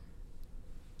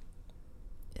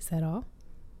 Is that all?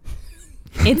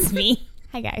 It's me.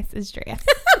 Hi guys, it's Drea.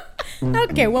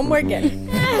 Okay, one more again.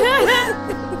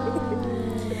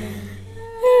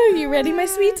 You ready, my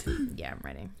sweet? Yeah, I'm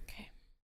ready.